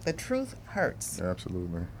 The truth hurts.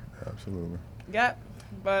 Absolutely. Yep.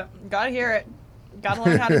 But gotta hear it. Gotta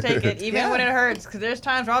learn how to take it, even when it hurts. Because there's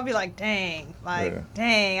times where I'll be like, dang,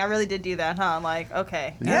 I really did do that, huh? Like,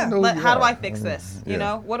 okay, how do I fix this? You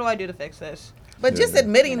know, what do I do to fix this? But just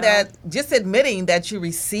admitting that you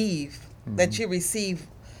receive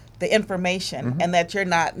the information and that you're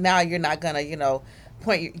not gonna,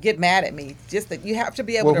 get mad at me. Just that you have to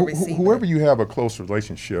be able to receive. Whoever you have a close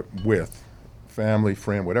relationship with, family,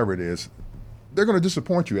 friend, whatever it is, they're going to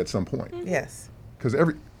disappoint you at some point. Yes. Because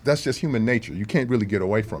that's just human nature. You can't really get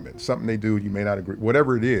away from it. Something they do, you may not agree,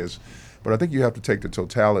 whatever it is. But I think you have to take the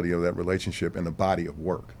totality of that relationship and the body of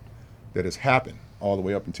work that has happened all the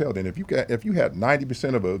way up until then. If you had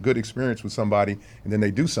 90% of a good experience with somebody and then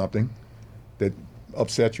they do something that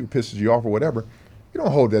upsets you, pisses you off or whatever, you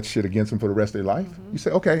don't hold that shit against them for the rest of their life. You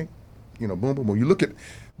say, okay, boom, boom, boom. You look at,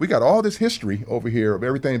 we got all this history over here of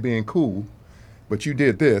everything being cool, but you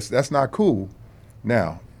did this. That's not cool.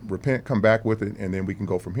 Now, repent, come back with it, and then we can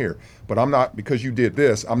go from here. But I'm not, because you did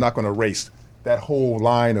this, I'm not going to erase that whole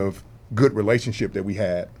line of good relationship that we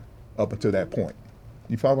had up until that point.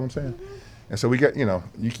 You follow what I'm saying? And so we got,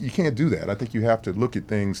 you can't do that. I think you have to look at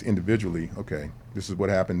things individually. Okay, this is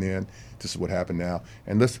what happened then. This is what happened now.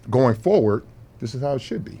 And going forward, this is how it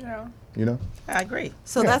should be. Yeah. I agree.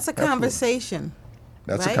 So that's a conversation.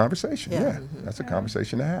 That's right? a conversation. Yeah. Mm-hmm. That's a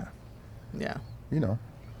conversation to have. Yeah.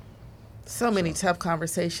 So many tough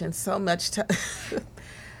conversations, so much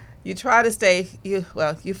you try to stay,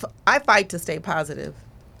 I fight to stay positive.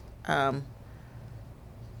 But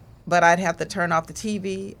I'd have to turn off the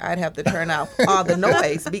TV. I'd have to turn off all the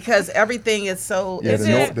noise because everything is so.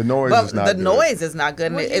 Yeah, the noise is not good. The noise is not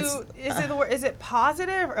good. Is it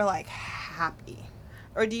positive or like happy,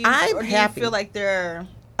 or do you you feel like they're?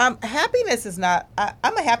 Happiness is not.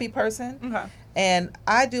 I'm a happy person. Okay. And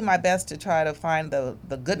I do my best to try to find the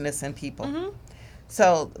goodness in people.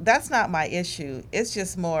 So that's not my issue. It's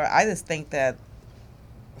just more, I just think that,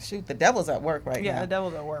 the devil's at work right now. Yeah, the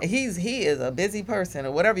devil's at work. He is a busy person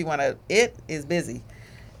or whatever you want to, it is busy.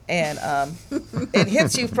 And it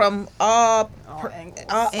hits you from all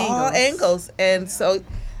angles. And so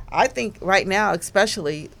I think right now,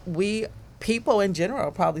 especially, people in general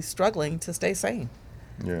are probably struggling to stay sane.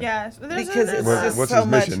 Yeah. Yes. What's his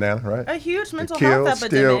mission now, right? A huge mental kill, health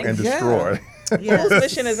epidemic. steal, and destroy. Whose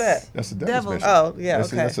mission is that? That's the devil's mission. Oh, yeah,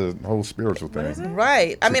 okay. That's a whole spiritual thing. What is it?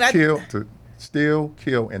 Right. To steal,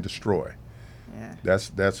 kill, and destroy. Yeah.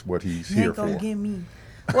 That's what he's here for. Get me.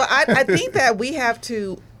 Well, I think that we have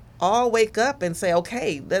to all wake up and say,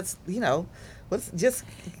 okay, let's just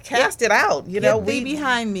cast it out. Be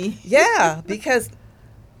behind me. Yeah, because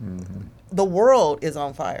the world is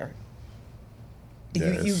on fire.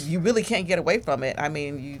 Yes. You really can't get away from it. I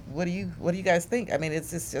mean, what do you guys think? I mean, it's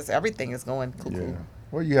just everything is going cuckoo. Yeah.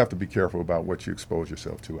 Well, you have to be careful about what you expose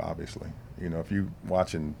yourself to. Obviously, if you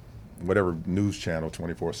watching whatever news channel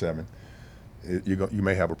 24/7, you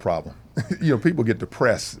may have a problem. People get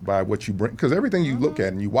depressed by what you bring because everything you look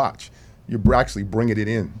at and you watch, you're actually bringing it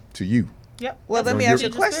in to you. Yep. Well, let me ask you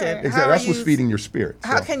a question. Exactly. That's what's feeding your spirit.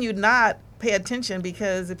 How can you not pay attention?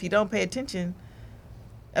 Because if you don't pay attention.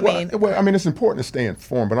 I mean, it's important to stay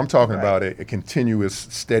informed, but I'm talking about a continuous,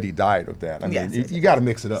 steady diet of that. I mean, you got to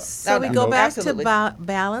mix it up. So we go back to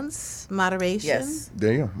balance, moderation. Yes.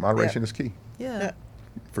 There you go. Moderation is key. Yeah.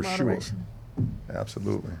 For moderation. Sure.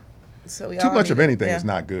 Absolutely. So too much of anything is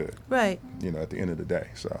not good. Right. At the end of the day.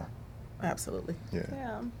 So. Absolutely.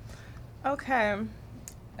 Yeah. Okay.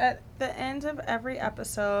 At the end of every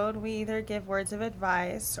episode, we either give words of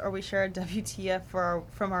advice or we share a WTF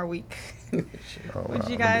from our week. Would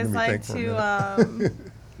you guys like to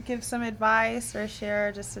give some advice or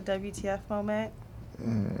share just a WTF moment?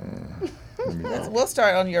 We'll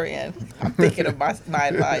start on your end. I'm thinking of my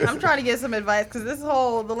advice. I'm trying to get some advice because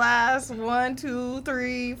the last 1, 2,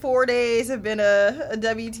 3, 4 days have been a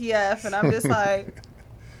WTF, and I'm just like,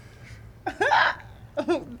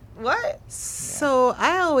 what? So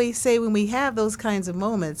I always say when we have those kinds of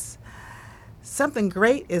moments, something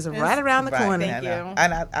great is right around the corner. Thank you.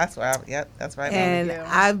 And that's right. Yep, that's right. And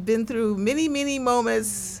I've been through many, many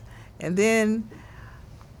moments, and then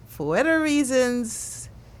for whatever reasons,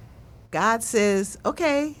 God says,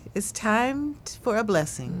 okay, it's time for a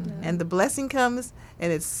blessing. And the blessing comes,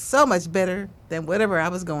 and it's so much better than whatever I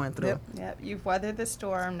was going through. Yep. You've weathered the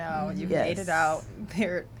storm now. You've Yes. made it out.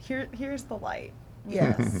 Here's the light.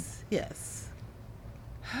 Yes, yes.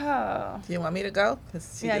 Oh. Do you want me to go?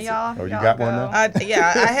 'Cause she Yeah, just- y'all. Oh, you y'all got one go. now? I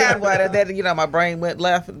had one, and then my brain went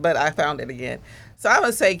left, but I found it again. So I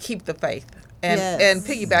would say keep the faith, and Yes.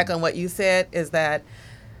 piggyback on what you said is that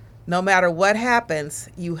no matter what happens,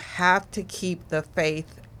 you have to keep the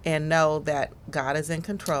faith and know that God is in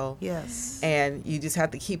control. Yes. And you just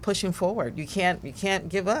have to keep pushing forward. You can't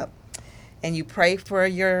give up, and you pray for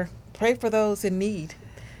those in need.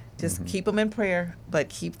 Just keep them in prayer, but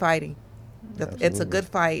keep fighting. It's a Absolutely. good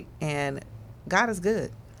fight, and God is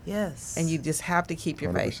good. Yes. And you just have to keep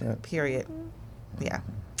your faith, 100%. period. Yeah.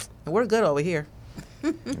 And we're good over here.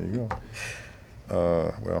 There you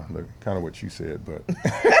go. Well, kind of what you said, but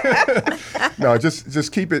no,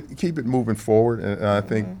 just keep it moving forward. And I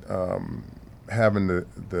think having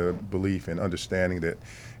the belief and understanding that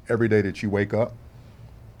every day that you wake up,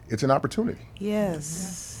 it's an opportunity.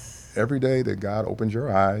 Yes. Every day that God opens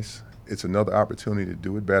your eyes, it's another opportunity to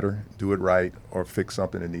do it better, do it right, or fix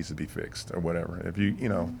something that needs to be fixed, or whatever. If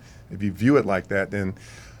you view it like that, then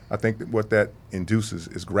I think that what that induces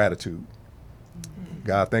is gratitude.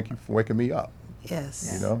 God, thank you for waking me up. Yes.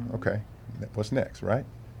 You know, okay, what's next, right?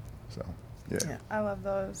 So, yeah. I love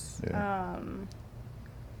those.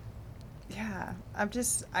 Yeah.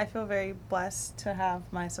 I feel very blessed to have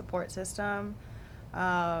my support system.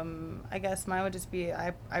 I guess mine would just be,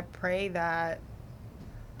 I pray that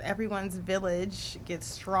everyone's village gets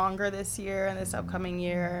stronger this year and this upcoming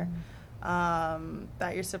year,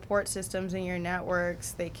 that your support systems and your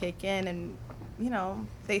networks, they kick in and,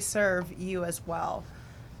 they serve you as well.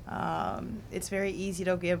 It's very easy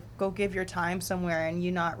to go give your time somewhere and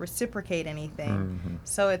you not reciprocate anything.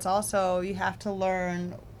 So it's also, you have to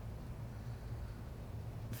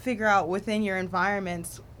figure out within your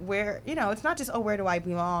environments where, it's not just, where do I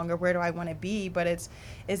belong or where do I want to be, but is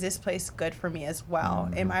this place good for me as well?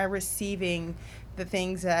 Am I receiving the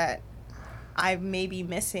things that I may be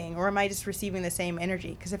missing, or am I just receiving the same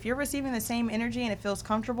energy? Because if you're receiving the same energy and it feels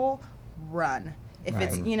comfortable, run.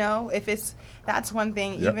 If it's, that's one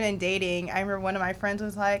thing, Yep. even in dating. I remember one of my friends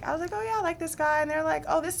was like, oh yeah, I like this guy. And they're like,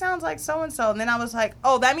 oh, this sounds like so-and-so. And then I was like,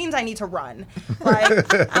 oh, that means I need to run.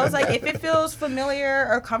 Like, I was like, if it feels familiar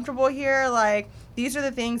or comfortable here, like, these are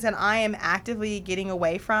the things that I am actively getting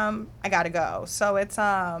away from, I gotta go. So it's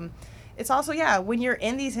also, when you're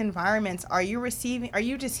in these environments, are you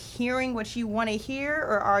just hearing what you want to hear,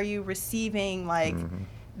 or are you receiving, like,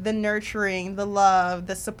 the nurturing, the love,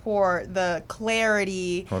 the support, the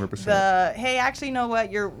clarity, 100%. the, hey, actually, you know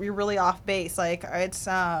what, you're really off base. Like, it's,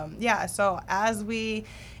 so as we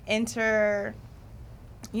enter,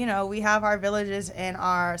 we have our villages and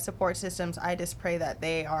our support systems, I just pray that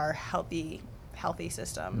they are healthy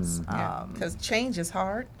systems. Because change is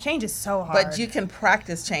hard. Change is so hard. But you can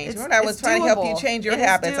practice change. It's- When I was it's trying to help you doable. change your It is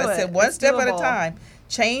habits, I said one It's step at a doable. time.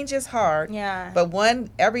 Change is hard. Yeah. But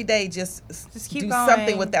every day, just keep do going.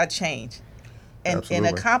 something with that change, and Absolutely.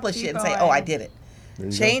 accomplish Keep it, and say, going. "Oh, I did it." There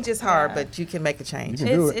you Change go. is hard, Yeah. but you can make a change. You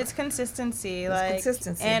can do it. It's consistency.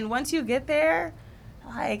 consistency. And once you get there,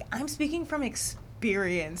 like, I'm speaking from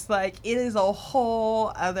experience. Like, it is a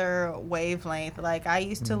whole other wavelength. Like, I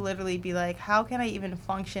used to literally be like, how can I even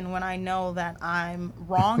function when I know that I'm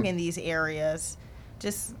wrong in these areas?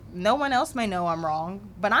 Just, no one else may know I'm wrong,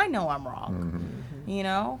 but I know I'm wrong.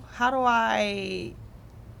 How do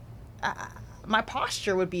my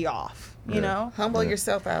posture would be off, Humble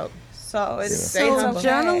yourself out. So it's Stay So humble.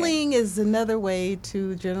 journaling is another way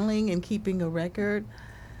to journaling and keeping a record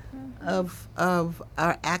of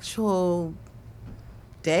our actual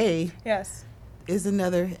day Yes. is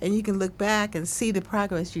another, and you can look back and see the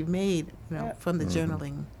progress you've made, Yep. from the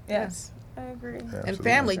journaling. Yes. I agree. And Absolutely.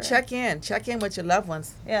 family, check in with your loved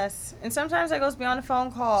ones. Yes, and sometimes that goes beyond a phone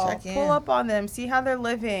call. Check in. Pull up on them, see how they're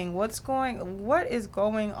living, what is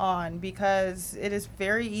going on, because it is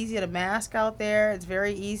very easy to mask out there. It's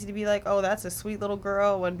very easy to be like, oh, that's a sweet little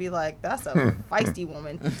girl, and be like, that's a feisty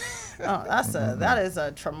woman. Oh, that is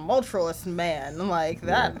a tumultuous man. I'm like,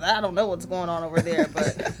 that I don't know what's going on over there,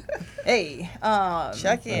 but hey,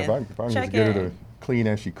 Check in. If I can Check just get her in. to clean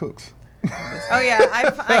as she cooks. oh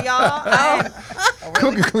yeah,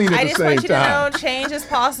 Cook and clean at I the just same want you to know time. change is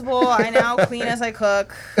possible. I now clean as I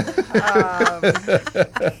cook.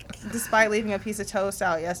 Despite leaving a piece of toast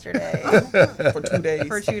out yesterday For 2 days.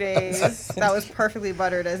 for 2 days. That was perfectly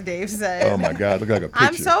buttered, as Dave said. Oh my God, look like a picture.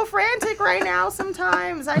 I'm so frantic right now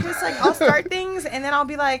sometimes. I just I'll start things and then I'll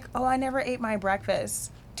be like, oh, I never ate my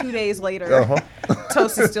breakfast. 2 days later,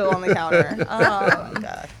 toast is still on the counter. Oh, my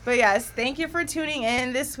God. But yes, thank you for tuning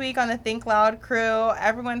in this week on the Think Loud crew.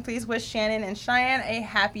 Everyone, please wish Shannon and Cheyenne a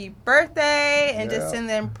happy birthday and just send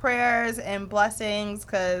them prayers and blessings,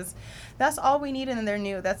 because that's all we need in their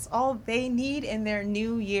new. That's all they need in their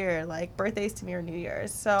new year. Like, birthdays to me are New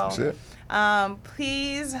Year's. So, that's it.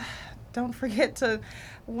 please don't forget to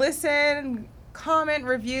listen, comment,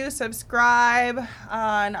 review, subscribe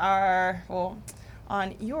on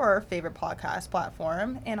on your favorite podcast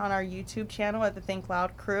platform and on our YouTube channel at the Think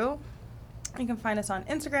Loud Crew. You can find us on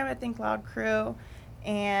Instagram at Think Loud Crew.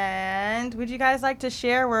 And would you guys like to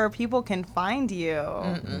share where people can find you?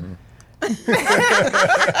 Know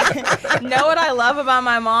what I love about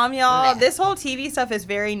my mom, y'all? This whole TV stuff is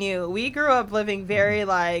very new. We grew up living very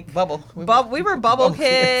like bubble. We were bubble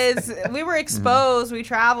kids. We were exposed. We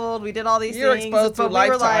traveled. We did all these things. Exposed to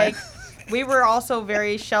Lifetime. We were also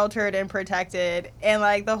very sheltered and protected, and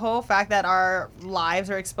like the whole fact that our lives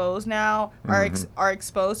are exposed now, are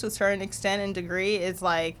exposed to a certain extent and degree, is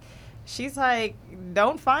like, she's like,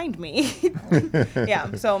 don't find me.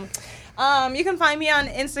 Yeah. So. You can find me on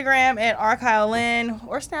Instagram at RKyleLynn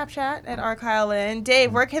or Snapchat at RKyleLynn.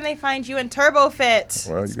 Dave, where can they find you in TurboFit?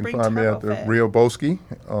 Well, you can find me at the Real Boski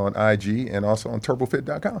on IG and also on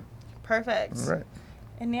turbofit.com. Perfect. All right.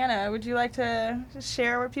 And Nana, would you like to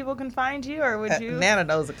share where people can find you, or would you? Nana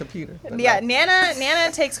knows a computer. Yeah,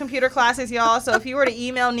 Nana takes computer classes, y'all. So if you were to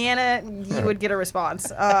email Nana, you would get a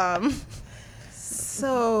response.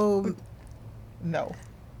 So, no.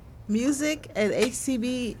 Music at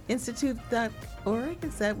hcbinstitute.org.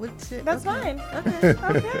 Is that what you... That's okay. fine. Okay.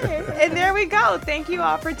 Okay. And there we go. Thank you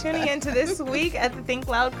all for tuning into this week at the Think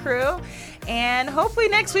Loud crew. And hopefully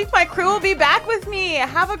next week my crew will be back with me.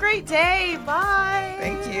 Have a great day. Bye.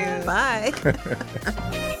 Thank you. Bye.